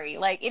scary.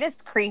 Like, it is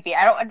creepy.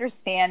 I don't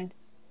understand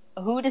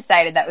who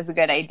decided that was a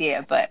good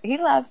idea, but he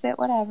loves it.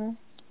 Whatever.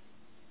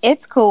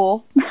 It's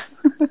cool.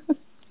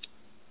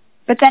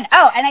 But then,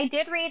 and I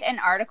did read an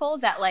article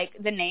that, like,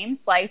 the name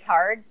Slice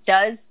Hard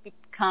does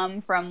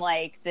come from,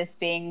 like, this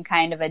being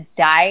kind of a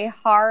Die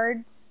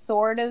Hard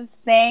sort of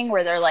thing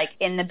where they're, like,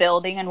 in the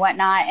building and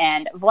whatnot,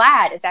 and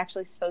Vlad is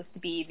actually supposed to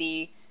be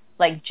the,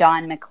 like,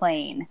 John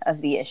McClane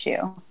of the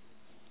issue.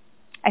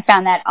 I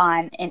found that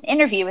on an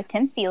interview with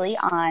Tim Seeley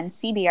on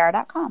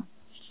CBR.com.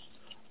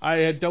 I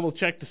had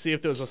double-checked to see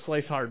if there was a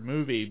Slice Hard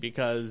movie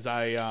because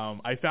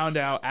I found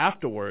out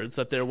afterwards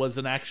that there was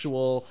an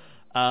actual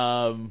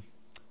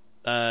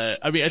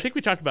I mean, I think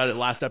we talked about it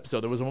last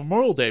episode. There was a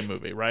Memorial Day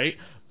movie, right?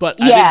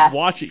 But I didn't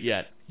watch it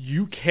yet.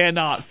 You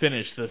cannot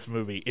finish this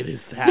movie. It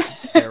is that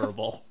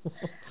terrible.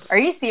 Are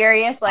you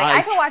serious? Like,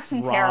 I can watch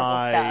some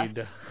terrible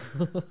stuff.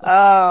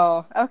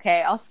 Oh,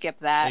 okay. I'll skip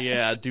that.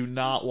 Yeah, do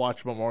not watch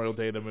Memorial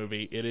Day, the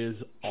movie. It is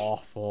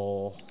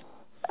awful.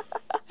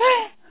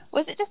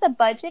 Was it just a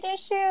budget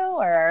issue,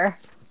 or?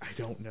 I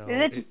don't know.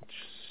 It's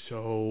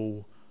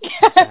so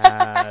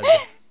bad.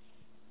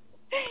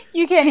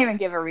 You can't even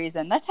give a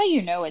reason. That's how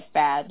you know it's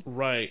bad.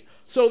 Right.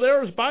 So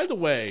there's, by the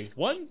way,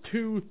 1,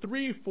 2,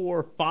 3,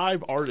 4,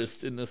 5 artists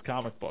in this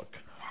comic book.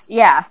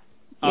 Yeah.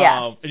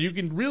 Yeah. And you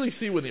can really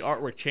see when the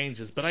artwork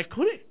changes, but I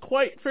couldn't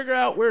quite figure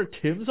out where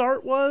Tim's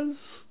art was.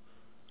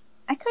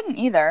 I couldn't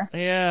either.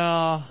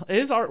 Yeah,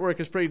 his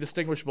artwork is pretty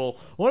distinguishable.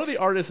 One of the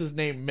artists is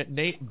named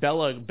Nate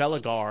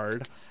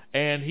Bellegarde,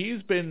 and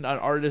he's been an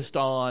artist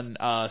on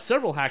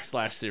several Hack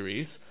Slash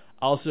series.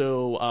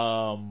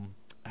 Also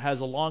has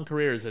a long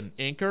career as an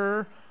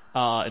inker,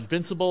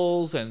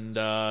 Invincibles, and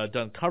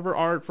done cover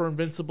art for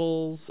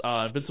Invincibles.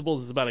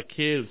 Invincibles is about a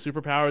kid with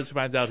superpowers who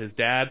finds out his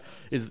dad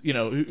is,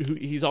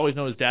 he's always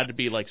known his dad to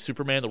be like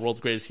Superman, the world's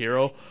greatest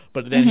hero,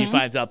 but then he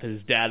finds out that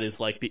his dad is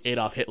like the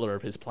Adolf Hitler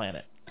of his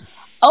planet.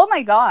 Oh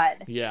my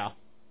god. Yeah.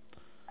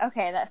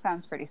 Okay, that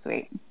sounds pretty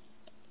sweet.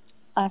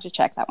 I'll have to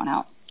check that one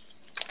out.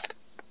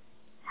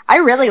 I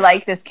really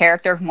like this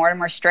character of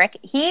Mortimer Strick.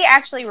 He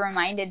actually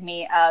reminded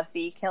me of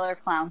the Killer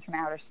Clowns from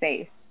Outer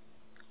Space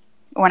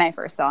when I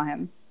first saw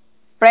him.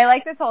 But I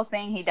like this whole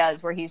thing he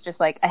does where he's just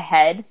like a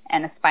head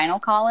and a spinal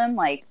column,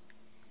 like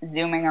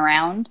zooming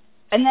around.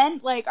 And then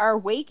like our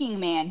Waking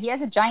Man, he has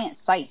a giant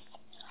scythe.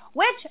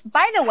 Which,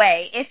 by the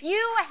way, if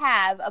you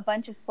have a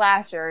bunch of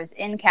slashers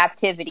in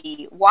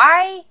captivity,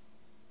 why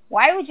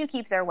would you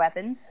keep their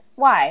weapons?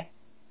 Why?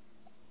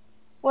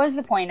 What is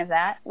the point of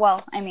that?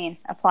 Well, I mean,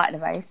 a plot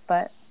device,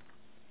 but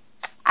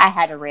I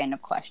had a random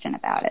question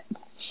about it.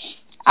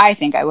 I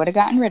think I would have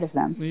gotten rid of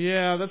them.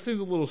 Yeah, that seems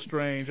a little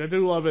strange. I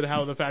do love it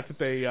how the fact that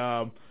they,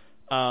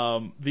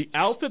 the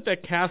outfit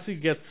that Cassie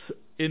gets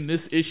in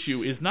this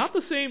issue is not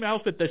the same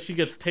outfit that she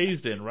gets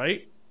tased in,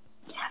 right?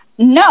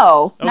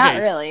 No, not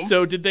really.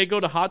 So did they go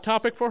to Hot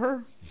Topic for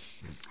her?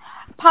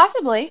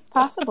 Possibly.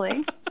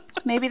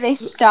 Maybe they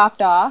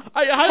stopped off.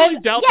 I highly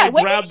doubt they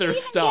grabbed their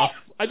stuff.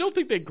 I don't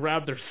think they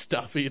grabbed their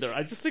stuff either.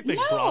 I just think they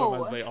brought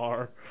them as they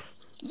are.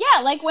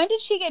 Yeah, like, when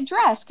did she get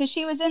dressed? Because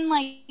she was in,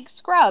 like,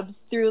 scrubs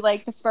through,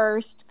 like, the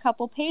first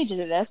couple pages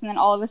of this, and then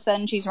all of a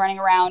sudden she's running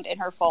around in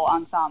her full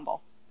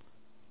ensemble.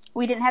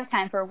 We didn't have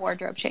time for a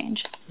wardrobe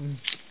change.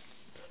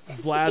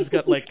 Vlad's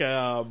got, like,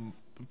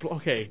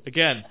 okay,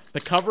 again, the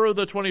cover of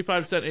the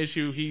 25-cent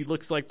issue, he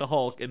looks like the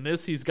Hulk. In this,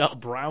 he's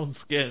got brown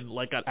skin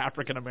like an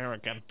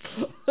African-American.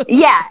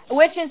 Yeah,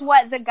 which is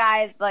what the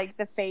guy, like,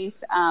 the face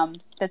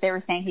that they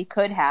were saying he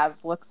could have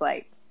looks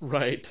like.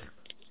 Right.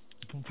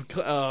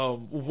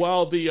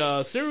 While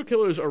the serial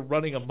killers are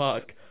running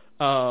amok,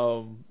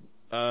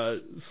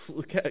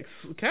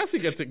 Cassie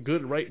gets it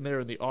good right in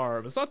there in the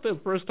arm. It's not the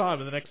first time.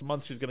 In the next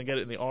month she's going to get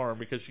it in the arm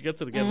because she gets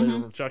it again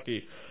later from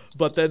Chucky.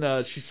 But then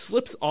she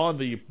slips on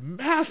the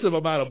massive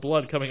amount of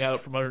blood coming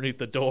out from underneath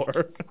the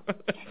door.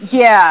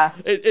 Yeah.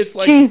 It's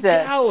like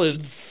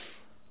gallons.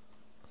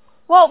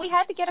 Well, we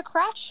had to get a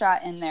crotch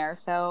shot in there,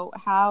 so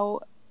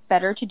how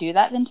better to do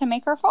that than to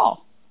make her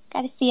fall?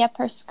 Got to see up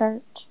her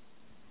skirt.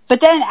 But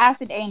then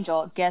Acid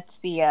Angel gets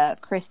the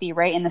Christy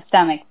right in the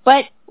stomach.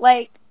 But,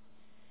 like,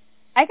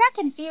 I got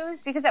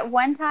confused because at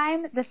one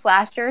time the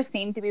slashers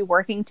seemed to be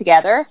working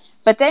together,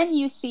 but then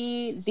you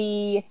see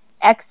the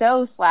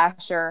XO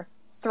slasher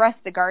thrust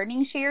the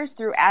gardening shears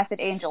through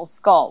Acid Angel's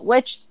skull,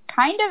 which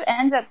kind of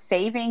ends up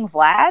saving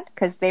Vlad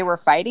because they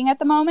were fighting at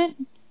the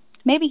moment.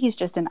 Maybe he's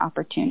just an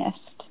opportunist.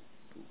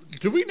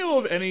 Do we know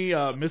of any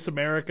Miss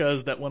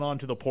Americas that went on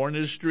to the porn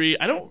industry?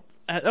 I don't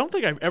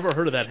think I've ever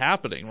heard of that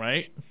happening,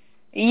 right?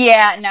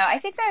 Yeah, no, I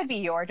think that would be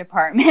your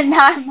department,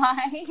 not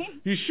mine.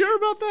 You sure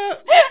about that?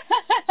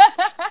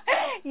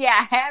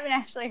 Yeah, I haven't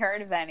actually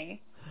heard of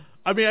any.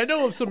 I mean, I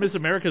know of some Miss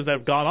Americas that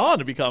have gone on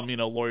to become,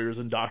 lawyers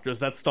and doctors.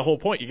 That's the whole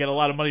point. You get a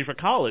lot of money for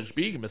college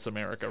being Miss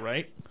America,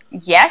 right?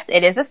 Yes,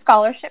 it is a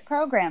scholarship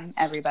program,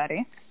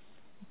 everybody.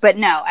 But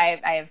no, I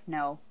have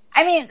no...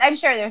 I mean, I'm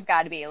sure there's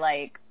got to be,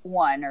 like,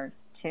 one or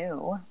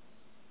two.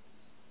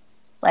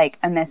 Like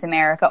a Miss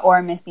America or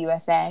a Miss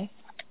USA.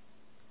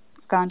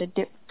 Gone to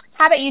do...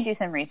 How about you do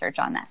some research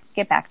on that?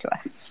 Get back to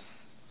us.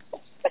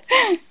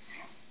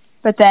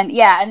 But then,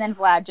 yeah, and then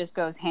Vlad just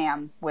goes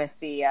ham with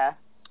the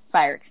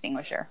fire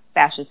extinguisher,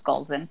 bashes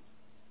skulls in,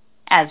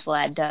 as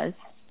Vlad does.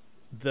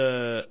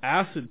 The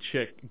acid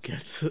chick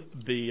gets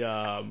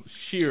the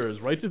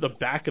shears right through the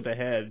back of the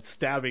head,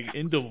 stabbing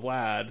into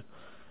Vlad.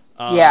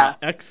 Yeah.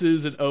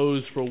 X's and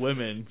O's for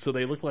women, so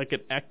they look like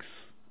an X.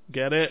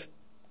 Get it?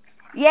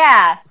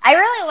 Yeah, I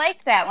really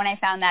liked that when I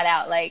found that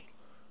out. Like,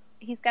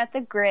 he's got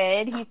the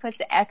grid. He puts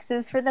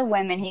X's for the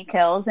women he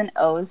kills and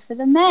O's for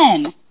the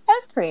men.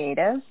 That's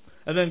creative.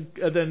 And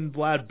then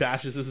Vlad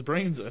bashes his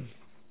brains in.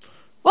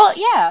 Well,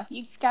 yeah,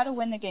 you've got to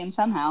win the game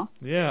somehow.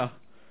 Yeah.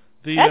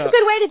 That's a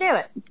good way to do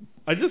it.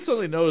 I just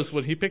suddenly noticed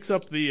when he picks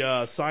up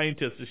the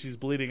scientist and she's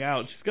bleeding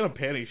out, she's got a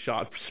panty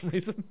shot for some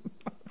reason.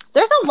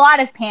 There's a lot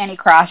of panty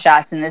cross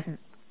shots in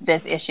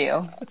this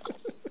issue.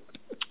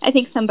 I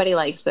think somebody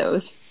likes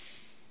those.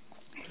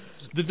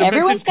 The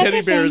demented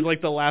teddy bear is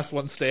like the last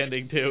one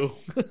standing, too.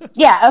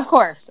 Yeah, of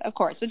course,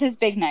 with his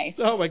big knife.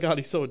 Oh, my God,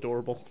 he's so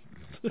adorable.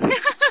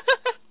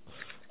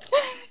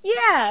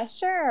 Yeah,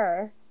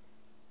 sure.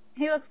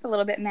 He looks a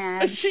little bit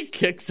mad. And she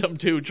kicks him,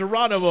 too.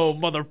 Geronimo,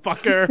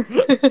 motherfucker.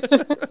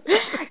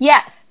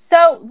 Yeah,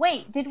 so,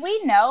 wait, did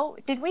we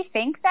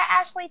think that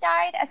Ashley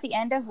died at the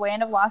end of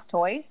Land of Lost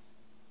Toys?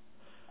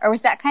 Or was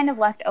that kind of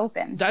left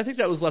open? I think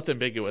that was left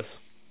ambiguous.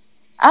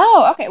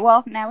 Oh, okay,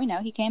 well, now we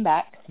know he came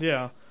back.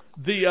 Yeah.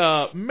 The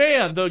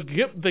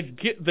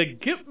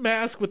gimp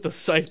mask with the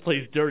scythe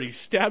plays dirty,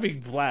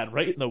 stabbing Vlad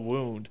right in the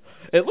wound.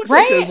 It looks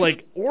like there's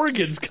like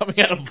organs coming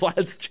out of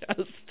Vlad's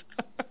chest.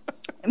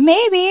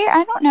 Maybe,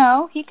 I don't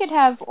know. He could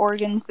have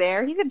organs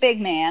there. He's a big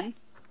man.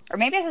 Or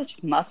maybe it's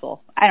just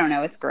muscle. I don't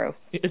know, it's gross.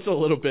 It's a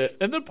little bit.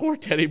 And then poor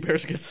teddy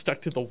bears get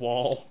stuck to the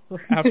wall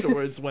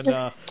afterwards when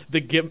the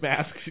gimp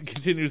mask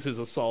continues his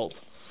assault.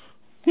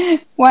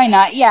 Why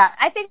not? Yeah,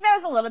 I think that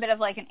was a little bit of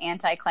like an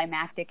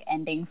anticlimactic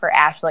ending for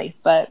Ashley,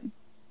 but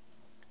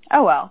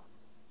oh well.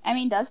 I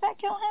mean, does that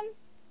kill him?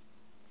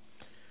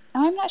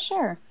 Oh, I'm not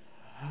sure.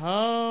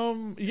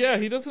 Yeah,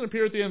 he doesn't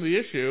appear at the end of the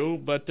issue,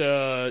 but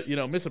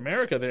Miss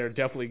America there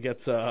definitely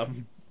gets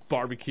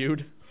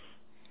barbecued.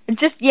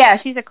 Just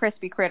yeah, she's a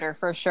crispy critter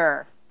for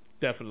sure.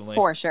 Definitely.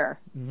 For sure.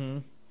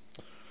 Mhm.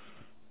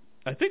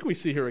 I think we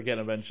see her again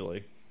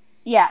eventually.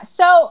 Yeah.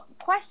 So,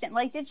 question,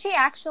 like, did she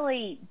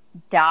actually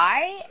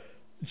die?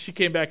 She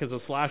came back as a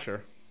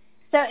slasher.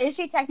 So, is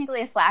she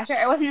technically a slasher?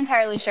 I wasn't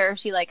entirely sure if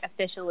she, like,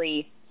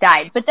 officially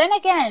died. But then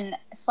again,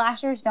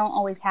 slashers don't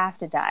always have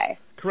to die.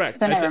 Correct.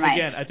 So, never mind.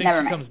 Again, I think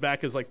she comes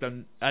back as, like,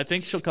 I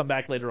think she'll come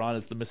back later on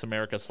as the Miss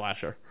America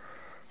slasher.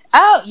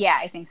 Oh, yeah,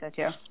 I think so,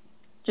 too.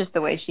 Just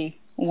the way she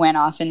went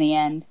off in the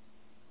end.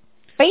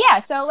 But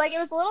yeah, so, like, it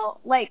was a little,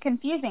 like,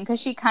 confusing because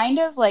she kind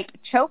of, like,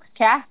 chokes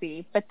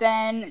Cassie, but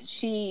then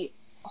she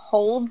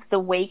holds the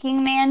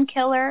waking man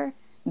killer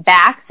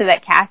back so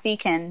that Cassie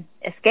can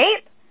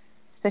escape.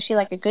 So is she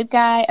like a good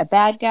guy, a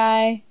bad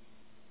guy?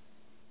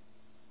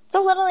 It's a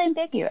little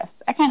ambiguous.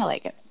 I kind of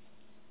like it.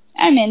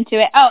 I'm into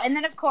it. Oh, and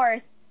then of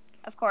course,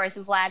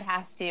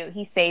 Vlad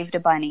he saved a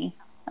bunny,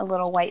 a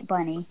little white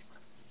bunny.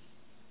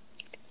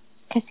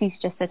 Because he's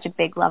just such a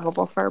big,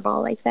 lovable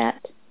furball like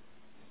that.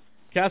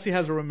 Cassie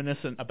has a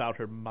reminiscent about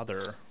her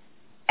mother.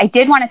 I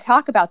did want to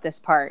talk about this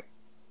part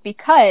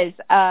because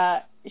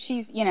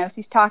she's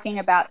talking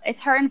about, it's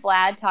her and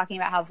Vlad talking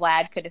about how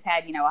Vlad could have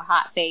had, a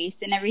hot face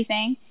and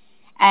everything.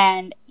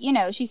 And,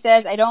 she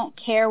says, I don't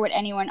care what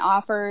anyone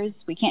offers.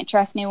 We can't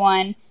trust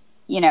anyone.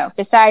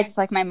 Besides, it's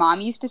like my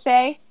mom used to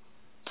say,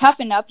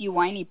 toughen up, you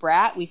whiny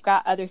brat. We've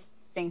got other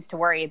things to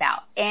worry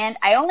about. And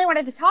I only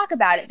wanted to talk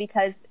about it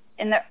because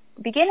in the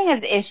beginning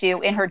of the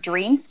issue, in her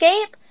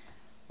dreamscape,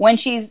 when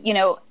she's,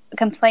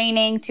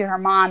 complaining to her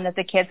mom that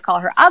the kids call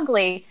her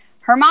ugly,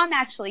 her mom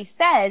actually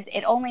says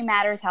it only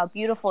matters how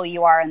beautiful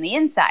you are on the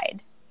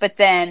inside. But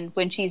then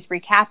when she's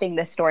recapping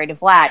this story to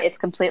Vlad, it's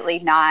completely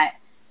not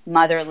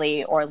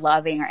motherly or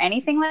loving or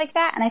anything like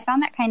that. And I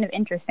found that kind of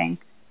interesting.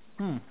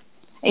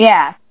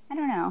 Yeah, I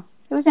don't know.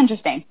 It was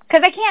interesting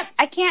because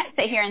I can't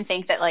sit here and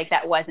think that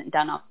that wasn't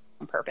done on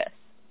purpose.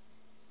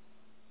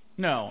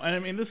 No, and I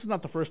mean this is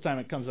not the first time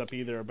it comes up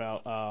either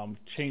about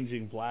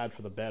changing Vlad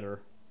for the better.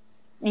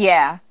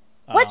 Yeah,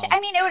 which I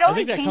mean it would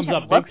only change his looks. I think that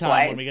comes up big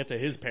time when we get to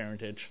his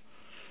parentage.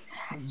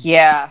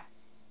 Yeah,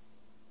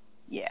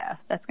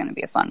 that's going to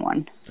be a fun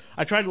one.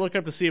 I tried to look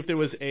up to see if there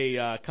was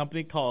a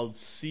company called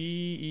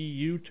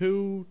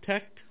CEU2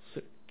 Tech.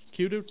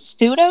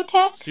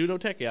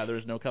 Pseudotech? Yeah,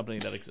 there's no company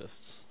that exists.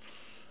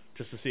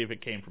 Just to see if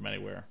it came from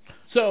anywhere.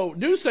 So,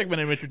 new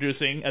segment I'm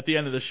introducing at the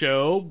end of the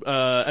show,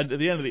 at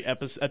the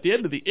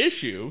end of the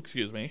issue,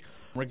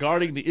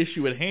 regarding the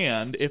issue at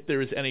hand, if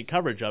there is any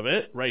coverage of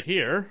it, right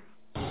here.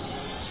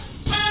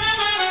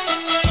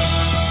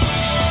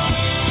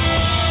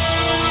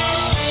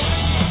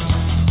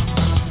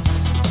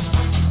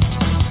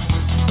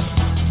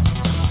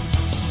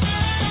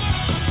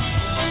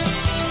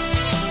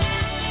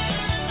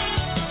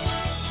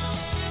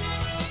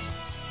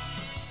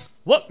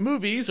 What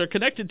movies are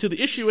connected to the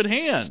issue at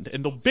hand?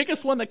 And the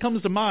biggest one that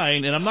comes to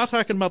mind, and I'm not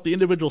talking about the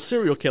individual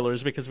serial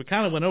killers because we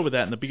kind of went over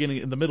that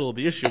in the middle of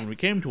the issue when we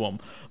came to them,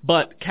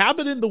 but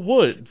Cabin in the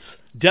Woods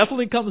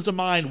definitely comes to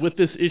mind with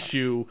this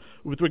issue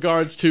with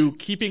regards to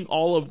keeping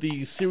all of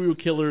these serial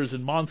killers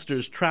and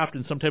monsters trapped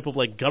in some type of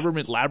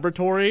government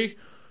laboratory.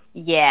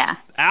 Yeah.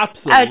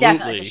 Absolutely. Oh,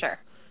 definitely, for sure.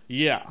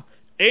 Yeah.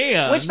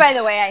 And which, by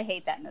the way, I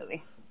hate that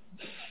movie.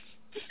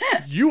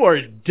 You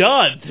are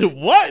done.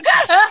 What?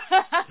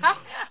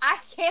 I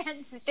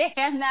can't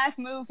stand that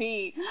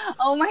movie.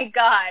 Oh my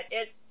God.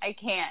 I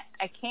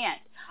can't.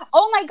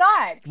 Oh my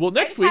God. Well,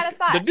 next week,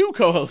 the new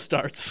co-host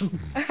starts.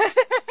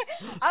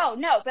 Oh,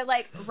 no, but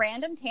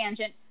random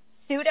tangent.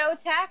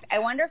 Pseudotech, I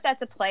wonder if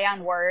that's a play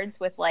on words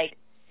with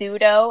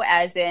pseudo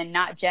as in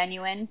not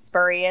genuine,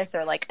 spurious,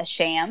 or a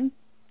sham.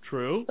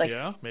 True.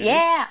 Yeah, maybe.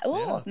 Yeah. Ooh,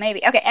 yeah.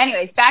 Maybe. Okay,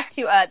 anyways, back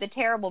to the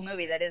terrible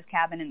movie that is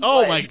Cabin in the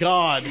Woods. Oh, my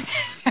God.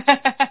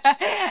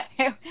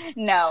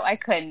 No, I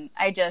couldn't.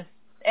 It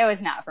was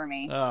not for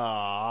me.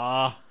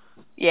 Aww.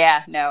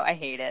 Yeah, no, I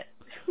hate it.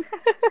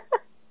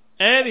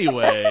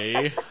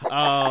 Anyway,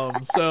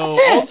 so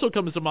also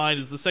comes to mind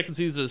is the second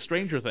season of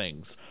Stranger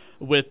Things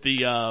with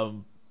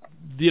the,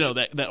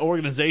 that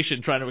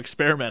organization trying to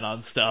experiment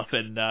on stuff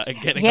and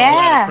getting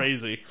all that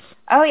crazy.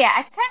 Oh, yeah,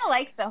 I kind of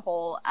like the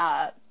whole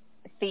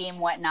theme,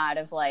 whatnot,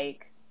 of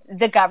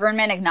the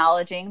government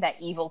acknowledging that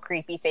evil,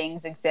 creepy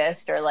things exist,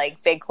 or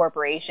big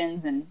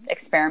corporations and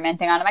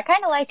experimenting on them. I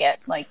kind of like it,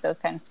 those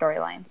kind of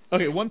storylines.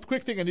 Okay, one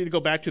quick thing I need to go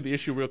back to the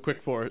issue real quick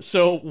for.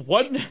 So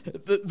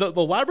the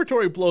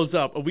laboratory blows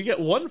up, and we get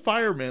one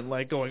fireman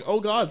going, "Oh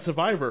God,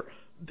 survivor."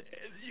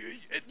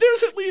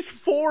 There's at least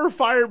 4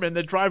 firemen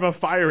that drive a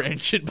fire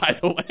engine, by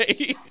the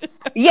way.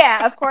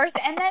 Yeah, of course.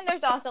 And then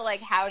there's also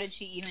how did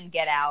she even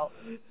get out?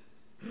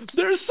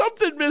 There's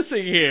something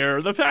missing here.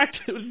 The fact,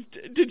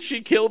 did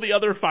she kill the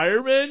other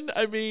firemen?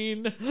 I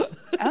mean...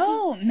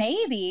 Oh,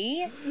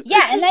 maybe.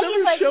 Yeah, and then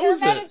he's your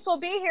medics will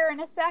be here in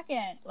a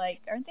second.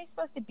 Aren't they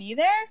supposed to be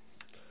there?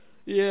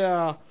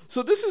 Yeah.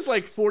 So this is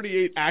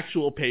 48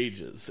 actual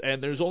pages,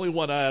 and there's only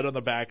one ad on the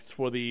back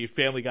for the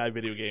Family Guy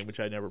video game, which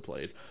I never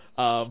played.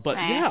 But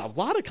yeah, a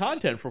lot of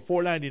content for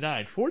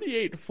 $4.99.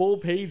 48 full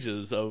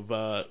pages of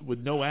with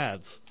no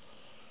ads.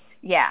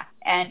 Yeah,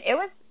 and it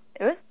was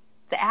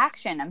the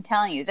action. I'm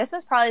telling you, this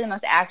is probably the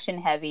most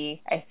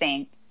action-heavy, I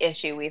think,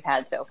 issue we've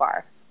had so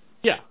far.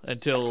 Yeah,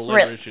 until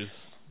later issues.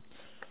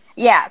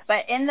 Yeah,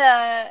 but in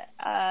the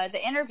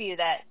interview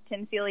that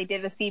Tim Seeley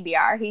did with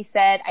CBR, he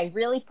said, I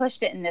really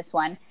pushed it in this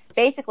one.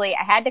 Basically,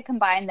 I had to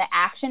combine the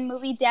action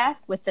movie death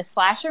with the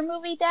slasher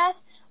movie death,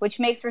 which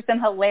makes for some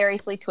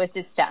hilariously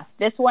twisted stuff.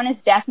 This one is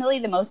definitely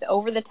the most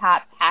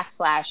over-the-top hack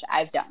slash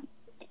I've done.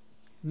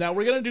 Now,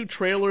 we're going to do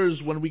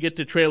trailers when we get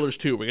to trailers,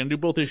 too. We're going to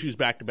do both issues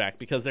back-to-back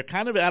because they're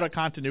kind of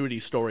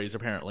out-of-continuity stories,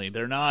 apparently.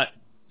 They're not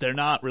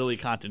really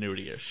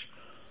continuity-ish.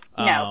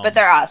 No, but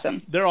they're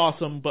awesome. They're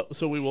awesome,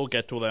 so we will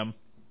get to them.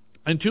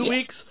 In 2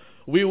 weeks,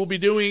 we will be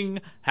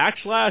doing Hack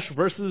Slash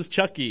versus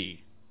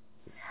Chucky.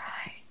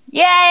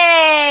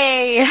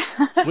 Yay!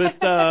 With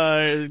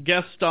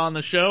guests on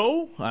the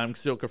show. I'm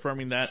still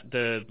confirming that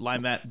to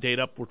line that date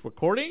up with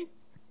recording.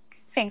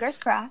 Fingers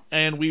crossed.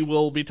 And we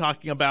will be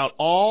talking about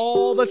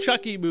all the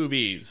Chucky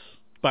movies,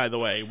 by the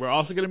way. We're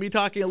also going to be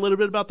talking a little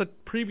bit about the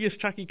previous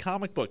Chucky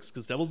comic books,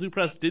 because Devil's Due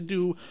Press did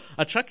do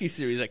a Chucky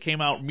series that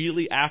came out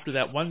immediately after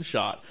that one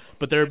shot.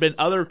 But there have been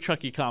other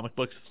Chucky comic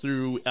books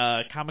through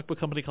a comic book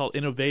company called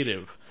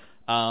Innovative.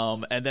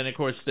 And then, of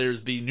course,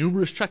 there's the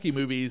numerous Chucky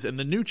movies, and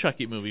the new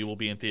Chucky movie will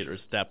be in theaters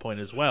at that point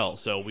as well.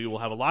 So we will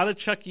have a lot of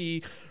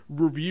Chucky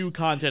review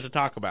content to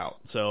talk about.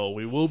 So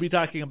we will be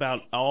talking about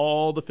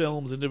all the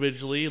films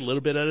individually, a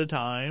little bit at a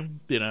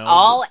time.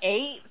 All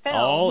 8 films.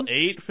 All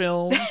 8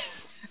 films.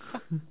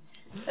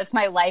 That's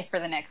my life for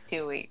the next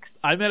 2 weeks.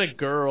 I met a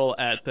girl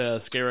at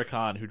the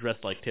Scaricon who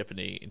dressed like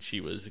Tiffany, and she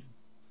was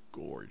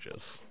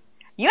gorgeous.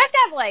 You have to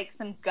have, like,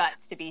 some guts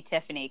to be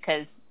Tiffany,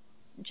 because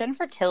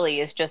Jennifer Tilly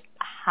is just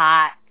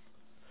hot.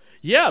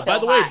 Yeah, so by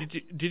the hot.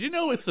 way, did you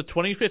know it's the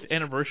 25th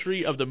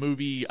anniversary of the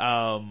movie,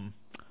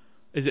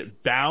 is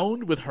it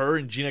Bound, with her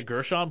and Gina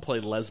Gershon play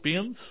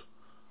lesbians?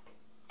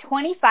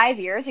 25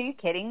 years? Are you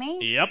kidding me?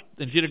 Yep,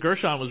 and Gina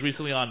Gershon was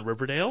recently on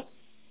Riverdale,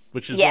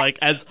 which is yes. like,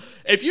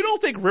 if you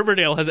don't think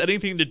Riverdale has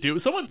anything to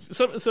do,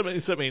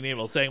 somebody sent me an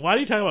email saying, why are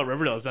you talking about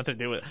Riverdale? It has nothing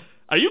to do with it.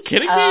 Are you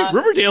kidding me?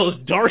 Riverdale is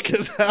dark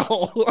as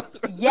hell.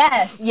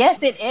 yes,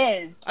 it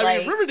is. I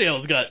mean,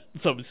 Riverdale's got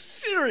some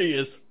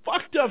serious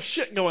fucked up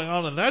shit going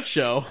on in that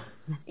show.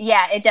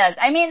 Yeah, it does.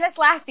 I mean, this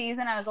last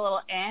season I was a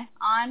little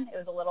on. It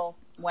was a little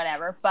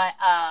whatever. But,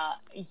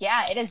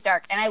 yeah, it is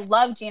dark. And I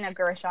love Gina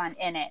Gershon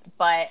in it,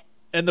 but...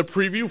 And the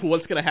preview for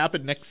what's going to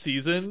happen next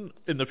season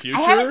in the future?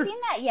 I haven't seen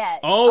that yet.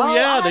 Oh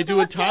yeah, they do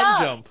a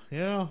time jump.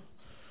 Yeah.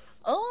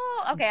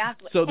 Oh, okay.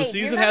 So the season do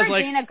you has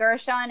like Gina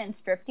Gershon in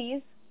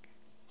Striptease?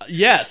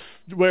 Yes,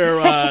 where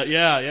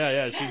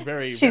yeah, she's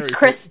very she's very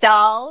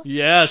Crystal.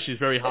 Yeah, she's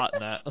very hot in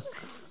that.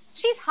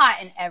 She's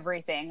hot in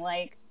everything.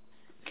 Like,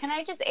 can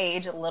I just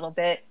age a little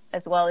bit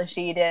as well as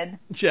she did?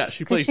 Yeah,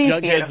 she plays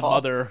Jughead's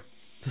mother.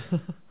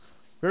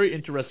 Very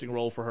interesting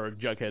role for her,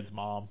 Jughead's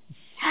mom.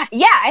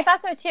 Yeah, I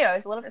thought so too. I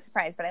was a little bit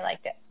surprised, but I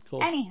liked it. Cool.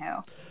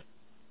 Anywho.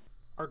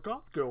 Our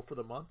goth girl for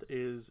the month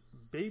is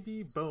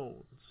Baby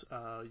Bones.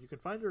 You can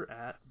find her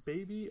at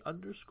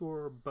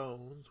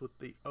baby_bones with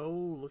the O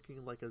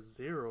looking like a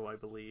 0, I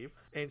believe.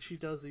 And she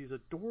does these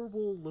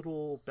adorable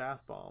little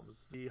bath bombs.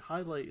 The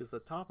highlight is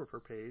the top of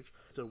her page.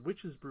 It's a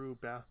Witch's Brew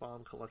bath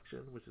bomb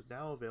collection, which is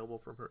now available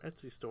from her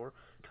Etsy store.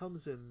 It comes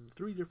in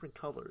 3 different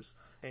colors,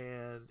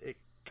 and it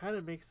kind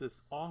of makes this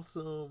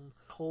awesome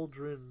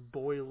cauldron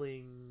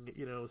boiling,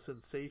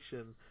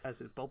 sensation as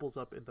it bubbles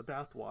up in the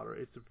bath water.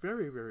 It's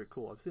very, very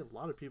cool. I've seen a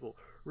lot of people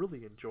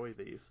really enjoy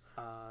these.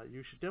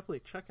 You should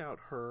definitely check out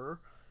her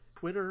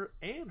Twitter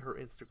and her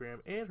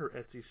Instagram and her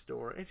Etsy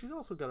store. And she's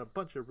also got a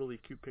bunch of really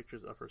cute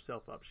pictures of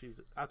herself up. She's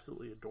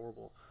absolutely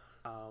adorable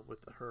with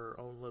her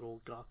own little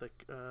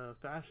gothic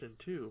fashion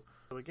too.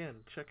 So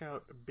again, check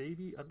out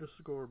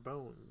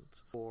baby_bones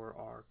for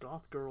our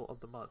Goth Girl of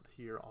the Month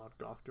here on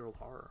Goth Girl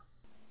Horror.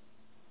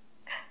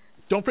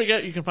 Don't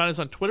forget, you can find us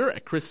on Twitter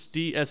at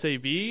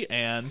ChrisDSAV,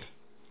 and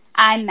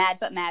I'm Mad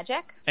But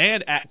Magic.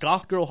 And at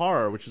Goth Girl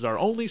Horror, which is our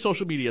only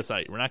social media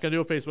site. We're not going to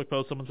do a Facebook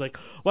post. Someone's like,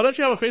 why don't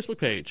you have a Facebook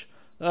page?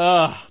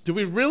 Do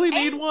we really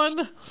need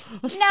one?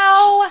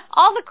 No.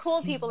 All the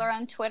cool people are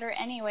on Twitter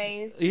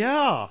anyways.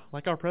 Yeah,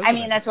 like our president. I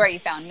mean, that's where you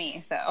found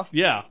me, so.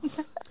 Yeah.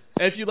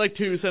 If you'd like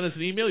to send us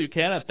an email, you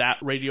can at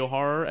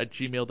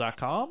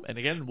thatradiohorror@gmail.com. And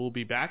again, we'll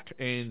be back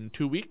in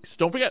 2 weeks.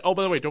 Don't forget,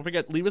 by the way,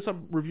 leave us a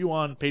review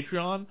on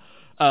Patreon.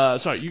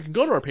 You can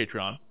go to our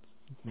Patreon,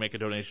 make a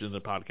donation to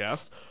the podcast.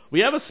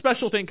 We have a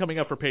special thing coming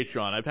up for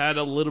Patreon. I've had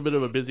a little bit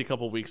of a busy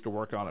couple of weeks to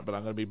work on it, but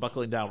I'm going to be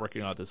buckling down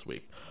working on it this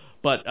week.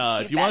 But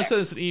if you want to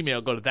send us an email,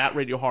 go to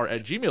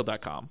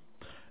thatradiohorror@gmail.com.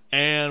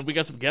 And we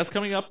got some guests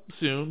coming up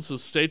soon, so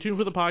stay tuned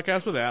for the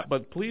podcast for that.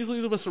 But please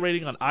leave us a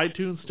rating on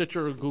iTunes,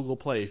 Stitcher, or Google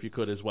Play if you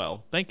could as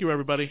well. Thank you,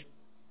 everybody.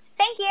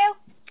 Thank you.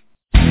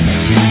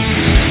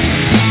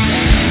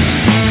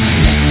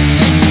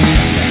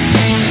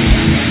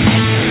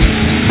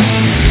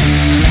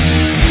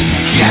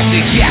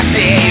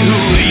 Kathy,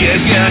 who you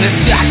gonna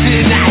stop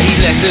tonight?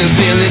 Let the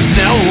villains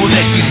know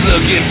that she's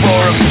looking for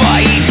a fight.